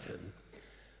Samaritan.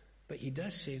 But he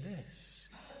does say this: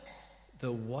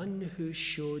 the one who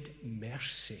showed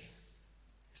mercy.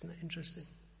 Isn't that interesting?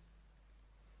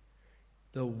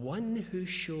 The one who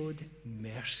showed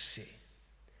mercy.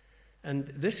 And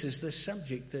this is the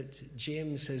subject that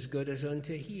James has got us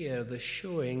onto here, the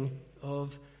showing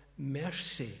of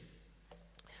mercy.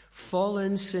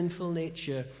 Fallen, sinful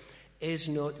nature is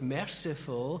not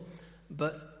merciful,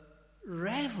 but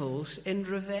revels in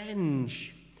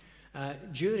revenge.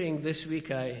 During this week,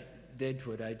 I did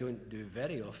what I don't do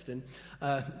very often,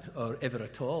 or ever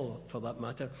at all for that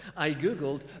matter. I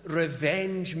Googled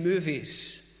revenge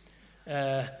movies.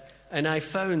 And I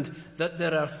found that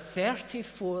there are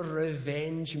 34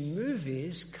 revenge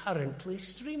movies currently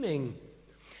streaming.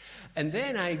 And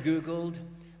then I Googled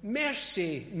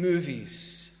mercy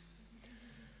movies.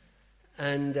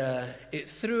 And it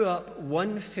threw up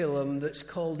one film that's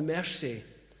called Mercy.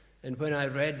 And when I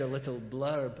read the little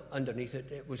blurb underneath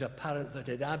it, it was apparent that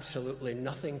it had absolutely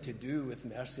nothing to do with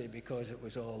mercy, because it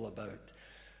was all about,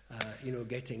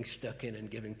 getting stuck in and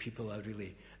giving people a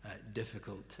really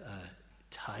difficult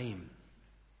time.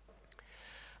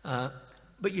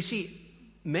 But you see,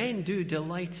 men do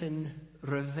delight in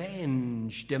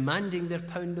revenge, demanding their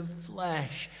pound of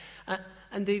flesh.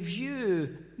 And they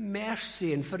view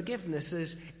mercy and forgiveness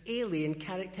as alien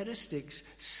characteristics,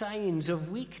 signs of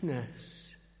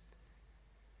weakness.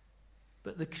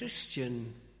 But the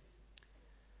Christian,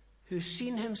 who's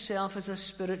seen himself as a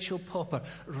spiritual pauper,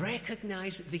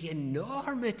 recognized the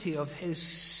enormity of his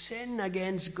sin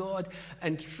against God,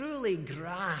 and truly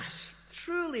grasped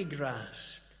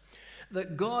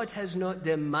that God has not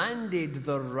demanded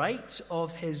the rights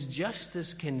of his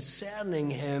justice concerning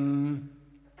him,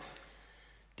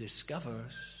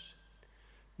 discovers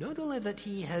not only that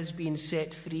he has been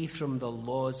set free from the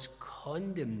law's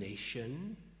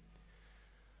condemnation,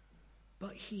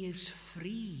 but he is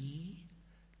free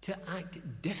to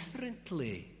act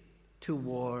differently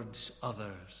towards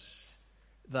others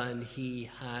than he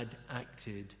had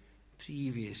acted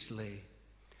previously.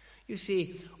 You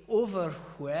see,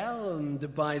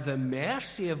 overwhelmed by the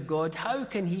mercy of God, how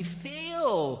can he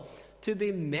fail to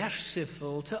be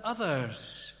merciful to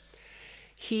others?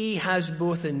 He has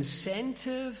both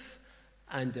incentive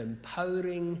and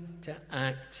empowering to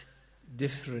act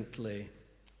differently.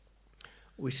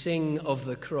 We sing of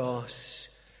the cross.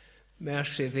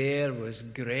 Mercy there was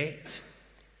great,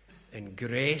 and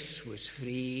grace was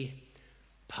free.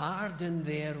 Pardon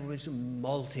there was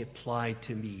multiplied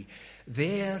to me.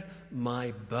 There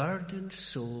my burdened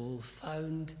soul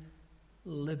found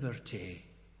liberty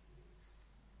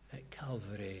at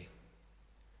Calvary.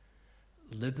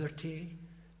 Liberty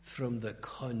from the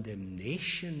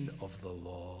condemnation of the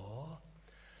law.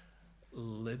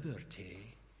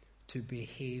 Liberty to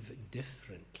behave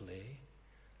differently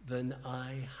than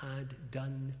I had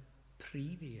done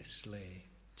previously.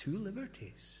 Two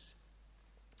liberties.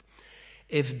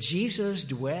 If Jesus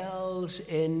dwells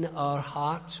in our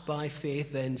hearts by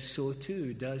faith, then so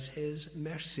too does his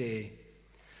mercy.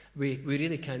 We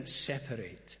really can't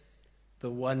separate the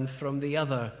one from the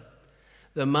other.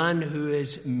 The man who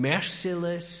is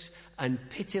merciless and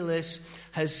pitiless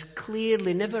has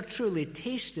clearly never truly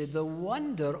tasted the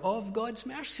wonder of God's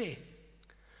mercy.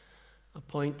 A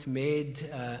point made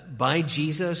by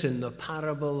Jesus in the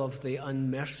parable of the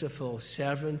unmerciful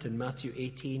servant in Matthew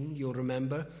 18, you'll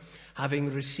remember,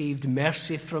 having received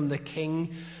mercy from the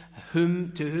king,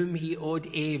 to whom he owed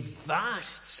a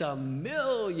vast sum,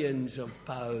 millions of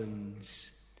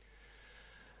pounds.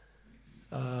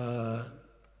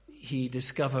 He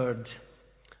discovered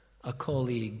a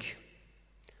colleague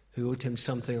who owed him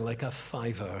something like a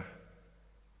 £5,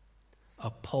 a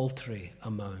paltry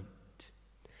amount.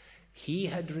 He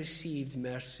had received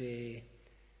mercy.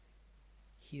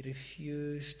 He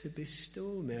refused to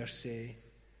bestow mercy,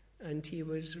 and he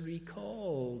was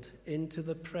recalled into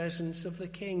the presence of the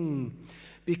king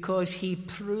because he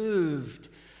proved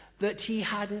that he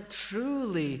hadn't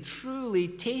truly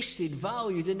tasted,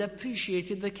 valued, and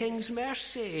appreciated the king's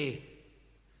mercy.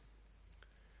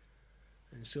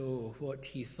 And so what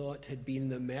he thought had been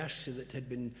the mercy that had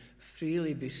been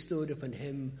freely bestowed upon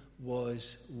him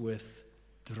was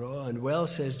withdrawn. Well,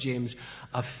 says James,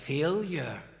 a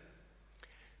failure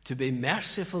to be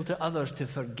merciful to others, to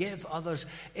forgive others,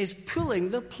 is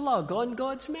pulling the plug on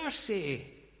God's mercy.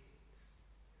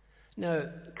 Now,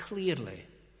 clearly,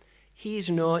 he's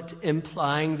not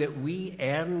implying that we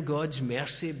earn God's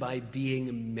mercy by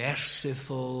being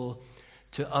merciful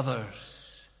to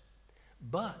others,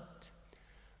 but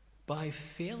by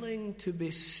failing to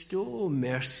bestow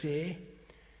mercy,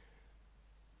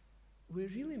 we're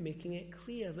really making it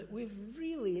clear that we've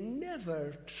really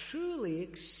never truly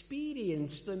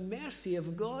experienced the mercy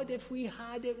of God. If we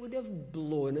had, it would have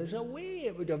blown us away.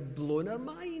 It would have blown our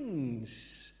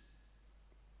minds.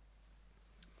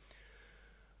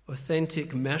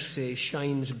 Authentic mercy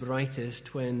shines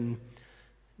brightest when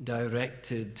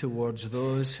directed towards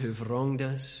those who've wronged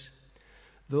us,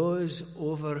 those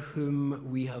over whom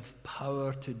we have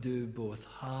power to do both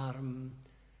harm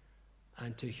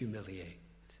and to humiliate.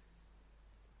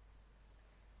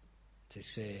 To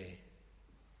say,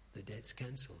 the debt's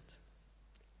cancelled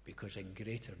because a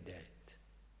greater debt,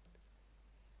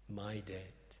 my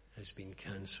debt, has been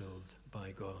cancelled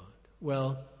by God.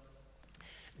 Well,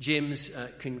 James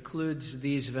concludes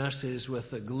these verses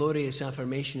with a glorious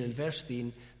affirmation in verse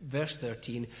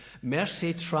 13.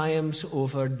 Mercy triumphs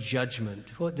over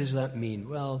judgment. What does that mean?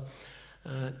 Well,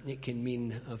 it can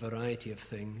mean a variety of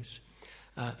things.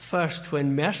 First,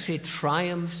 when mercy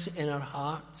triumphs in our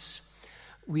hearts,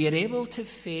 we are able to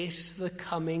face the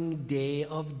coming day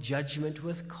of judgment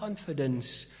with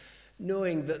confidence,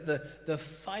 knowing that the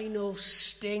final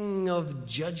sting of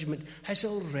judgment has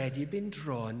already been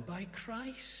drawn by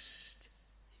Christ.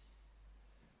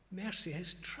 Mercy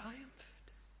has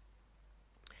triumphed.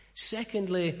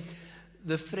 Secondly,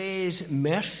 the phrase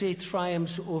mercy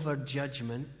triumphs over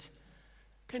judgment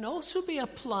can also be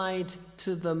applied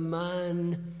to the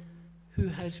man who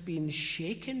has been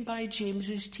shaken by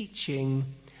James's teaching.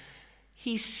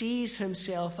 He sees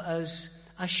himself as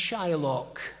a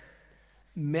Shylock,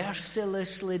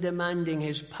 mercilessly demanding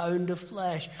his pound of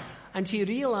flesh, and he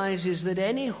realizes that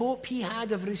any hope he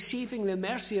had of receiving the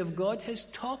mercy of God has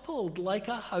toppled like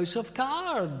a house of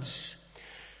cards.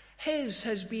 His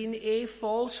has been a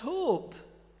false hope.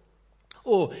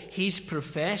 Oh, he's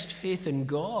professed faith in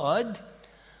God,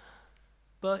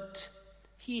 but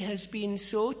he has been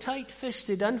so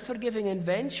tight-fisted, unforgiving, and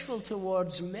vengeful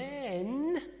towards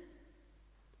men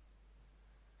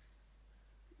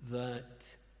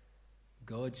that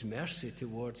God's mercy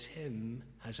towards him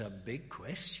has a big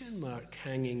question mark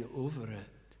hanging over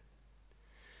it.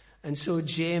 And so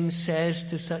James says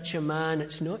to such a man,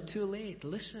 it's not too late.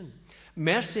 Listen,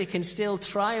 mercy can still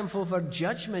triumph over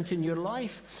judgment in your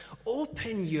life.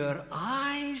 Open your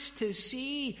eyes to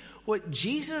see what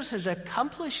Jesus has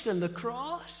accomplished on the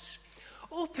cross.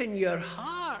 Open your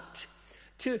heart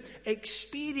to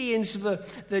experience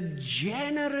the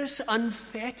generous,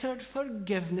 unfettered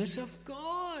forgiveness of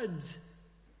God.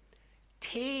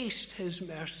 Taste his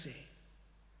mercy.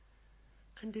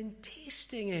 And in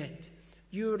tasting it,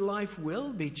 your life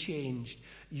will be changed.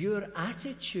 Your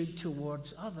attitude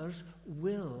towards others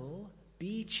will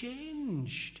be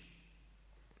changed.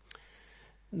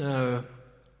 Now,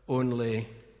 only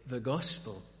the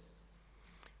gospel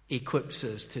equips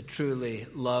us to truly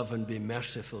love and be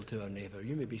merciful to our neighbour.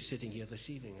 You may be sitting here this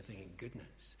evening and thinking,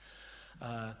 goodness,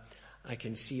 I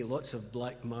can see lots of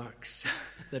black marks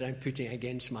that I'm putting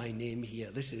against my name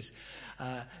here. This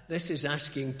is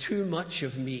asking too much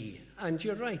of me. And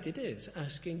you're right, it is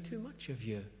asking too much of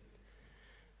you.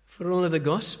 For only the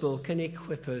gospel can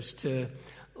equip us to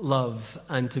love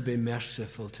and to be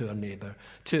merciful to our neighbour,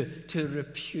 to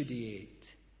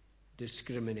repudiate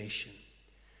discrimination.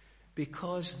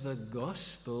 Because the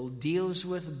gospel deals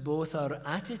with both our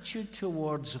attitude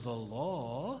towards the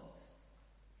law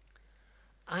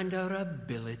and our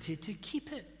ability to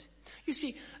keep it. You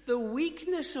see, the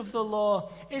weakness of the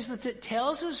law is that it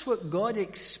tells us what God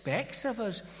expects of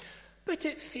us, but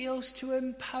it fails to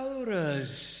empower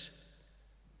us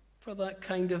for that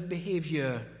kind of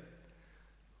behaviour.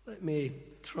 Let me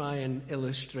try and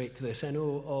illustrate this. I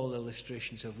know all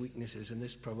illustrations have weaknesses, and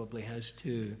this probably has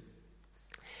too.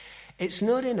 It's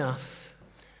not enough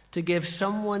to give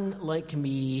someone like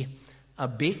me a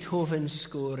Beethoven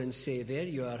score and say, there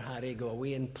you are, Harry, go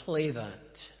away and play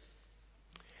that.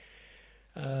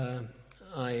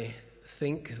 I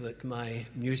think that my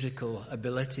musical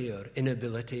ability or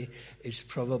inability is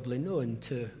probably known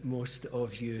to most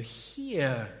of you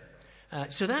here.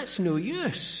 So that's no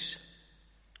use.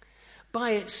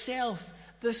 By itself,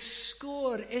 the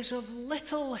score is of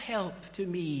little help to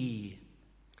me.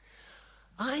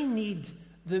 I need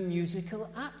the musical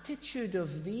aptitude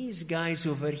of these guys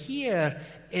over here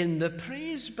in the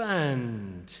praise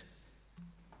band.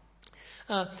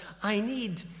 I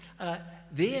need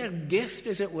their gift,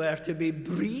 as it were, to be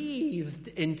breathed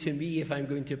into me if I'm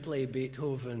going to play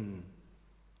Beethoven.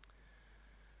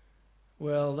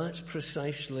 Well, that's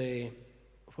precisely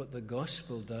what the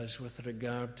gospel does with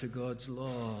regard to God's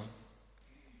law.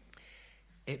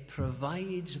 It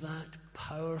provides that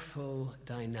powerful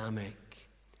dynamic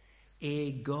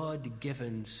a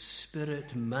God-given,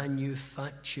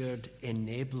 Spirit-manufactured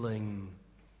enabling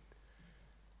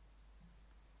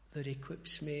that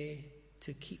equips me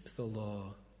to keep the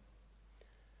law,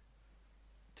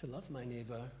 to love my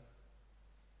neighbour,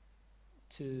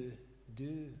 to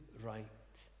do right.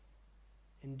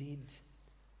 Indeed,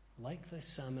 like the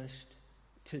psalmist,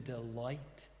 to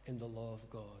delight in the law of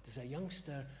God. As a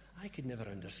youngster, I could never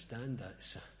understand that.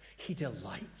 So he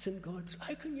delights in God's...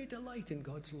 How can you delight in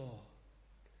God's law?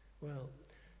 Well,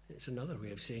 it's another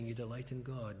way of saying you delight in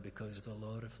God, because the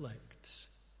law reflects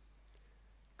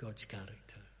God's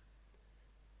character.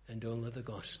 And only the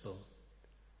gospel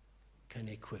can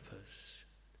equip us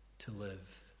to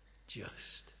live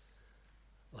just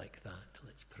like that.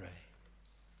 Let's pray.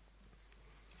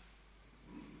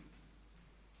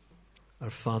 Our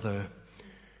Father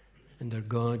and our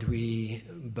God, we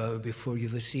bow before you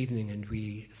this evening and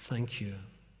we thank you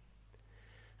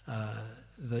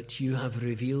that you have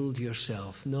revealed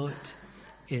yourself not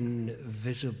in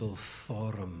visible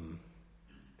form,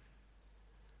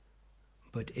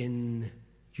 but in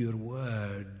your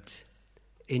word,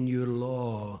 in your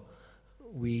law.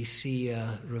 We see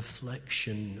a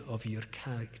reflection of your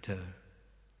character.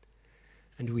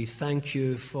 And we thank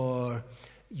you for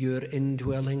your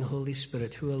indwelling Holy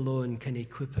Spirit, who alone can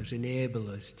equip us, enable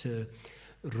us to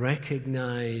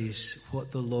recognize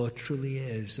what the law truly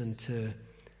is and to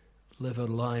live our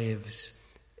lives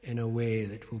in a way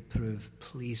that will prove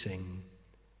pleasing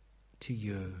to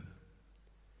you.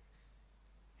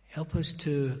 Help us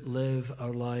to live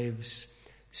our lives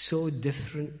so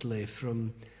differently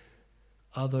from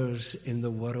others in the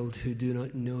world who do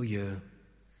not know you,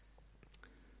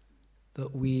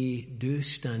 that we do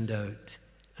stand out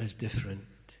as different,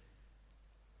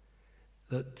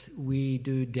 that we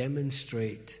do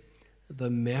demonstrate the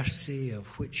mercy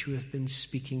of which we have been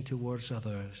speaking towards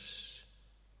others.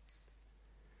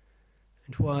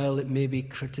 And while it may be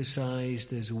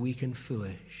criticized as weak and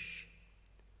foolish,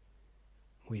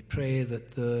 we pray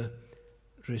that the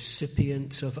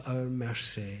recipients of our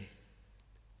mercy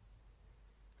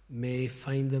may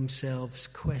find themselves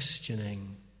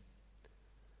questioning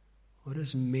what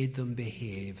has made them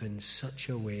behave in such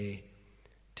a way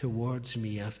towards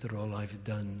me after all I've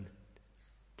done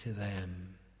to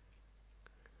them.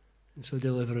 And so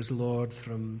deliver us, Lord,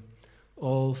 from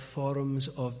all forms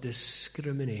of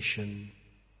discrimination.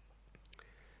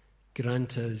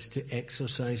 Grant us to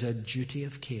exercise a duty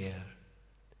of care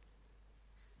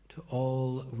to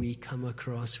all we come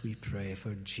across, we pray,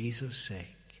 for Jesus' sake.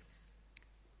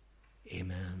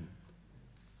 Amen.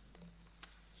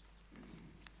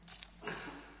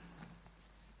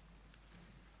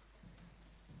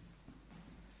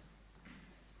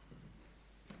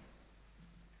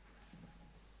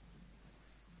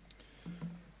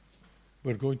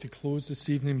 We're going to close this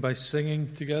evening by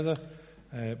singing together.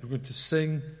 We're going to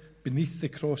sing Beneath the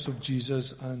Cross of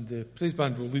Jesus, and the praise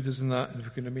band will lead us in that, and we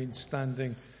can remain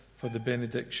standing for the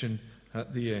benediction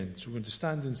at the end. So we're going to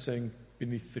stand and sing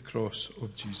Beneath the Cross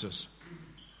of Jesus.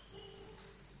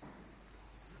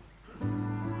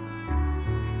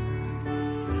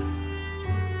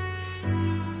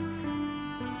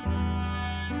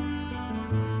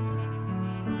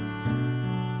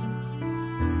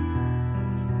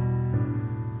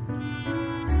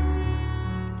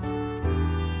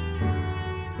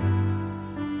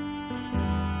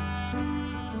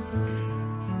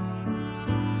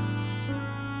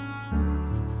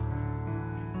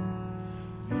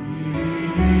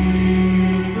 Beneath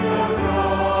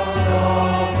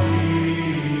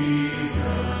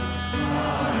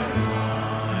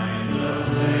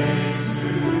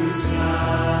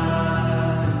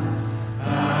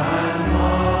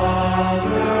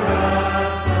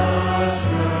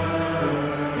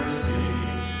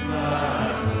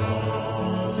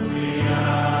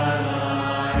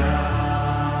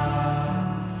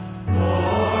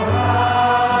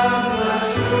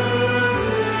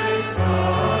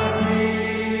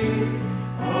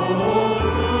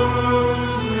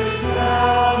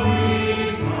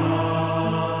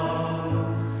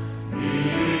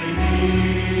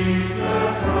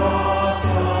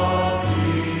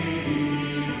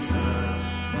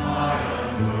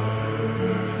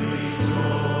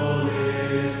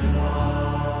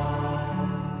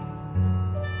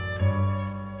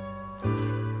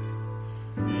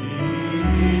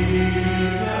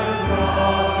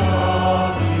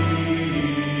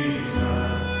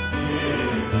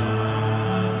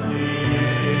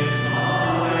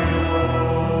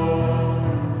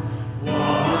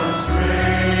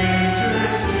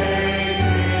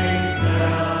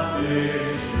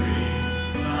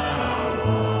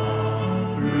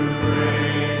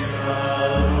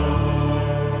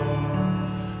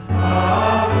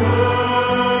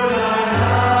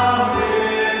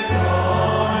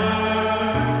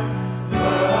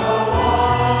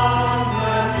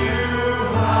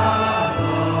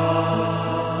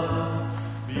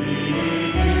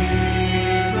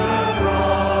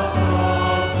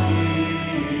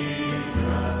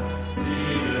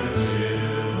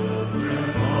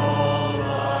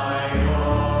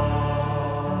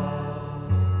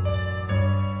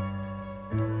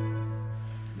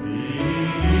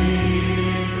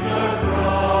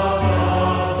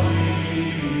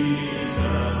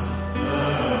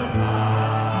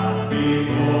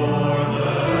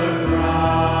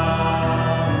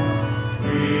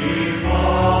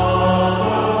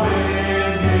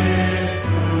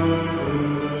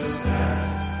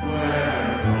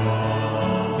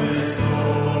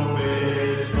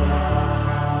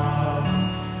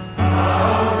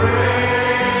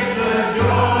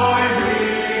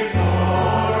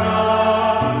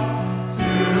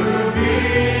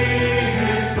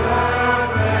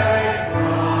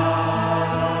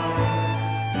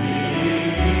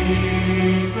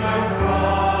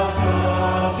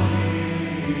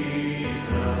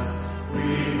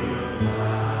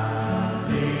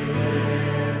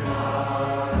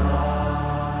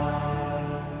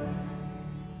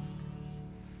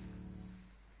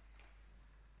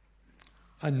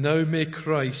And now may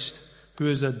Christ, who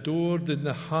is adored in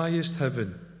the highest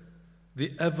heaven,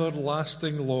 the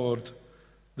everlasting Lord,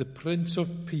 the Prince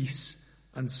of Peace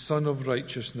and Son of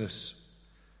Righteousness,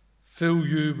 fill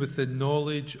you with the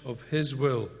knowledge of his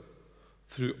will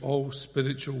through all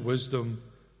spiritual wisdom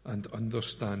and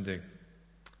understanding.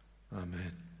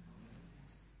 Amen.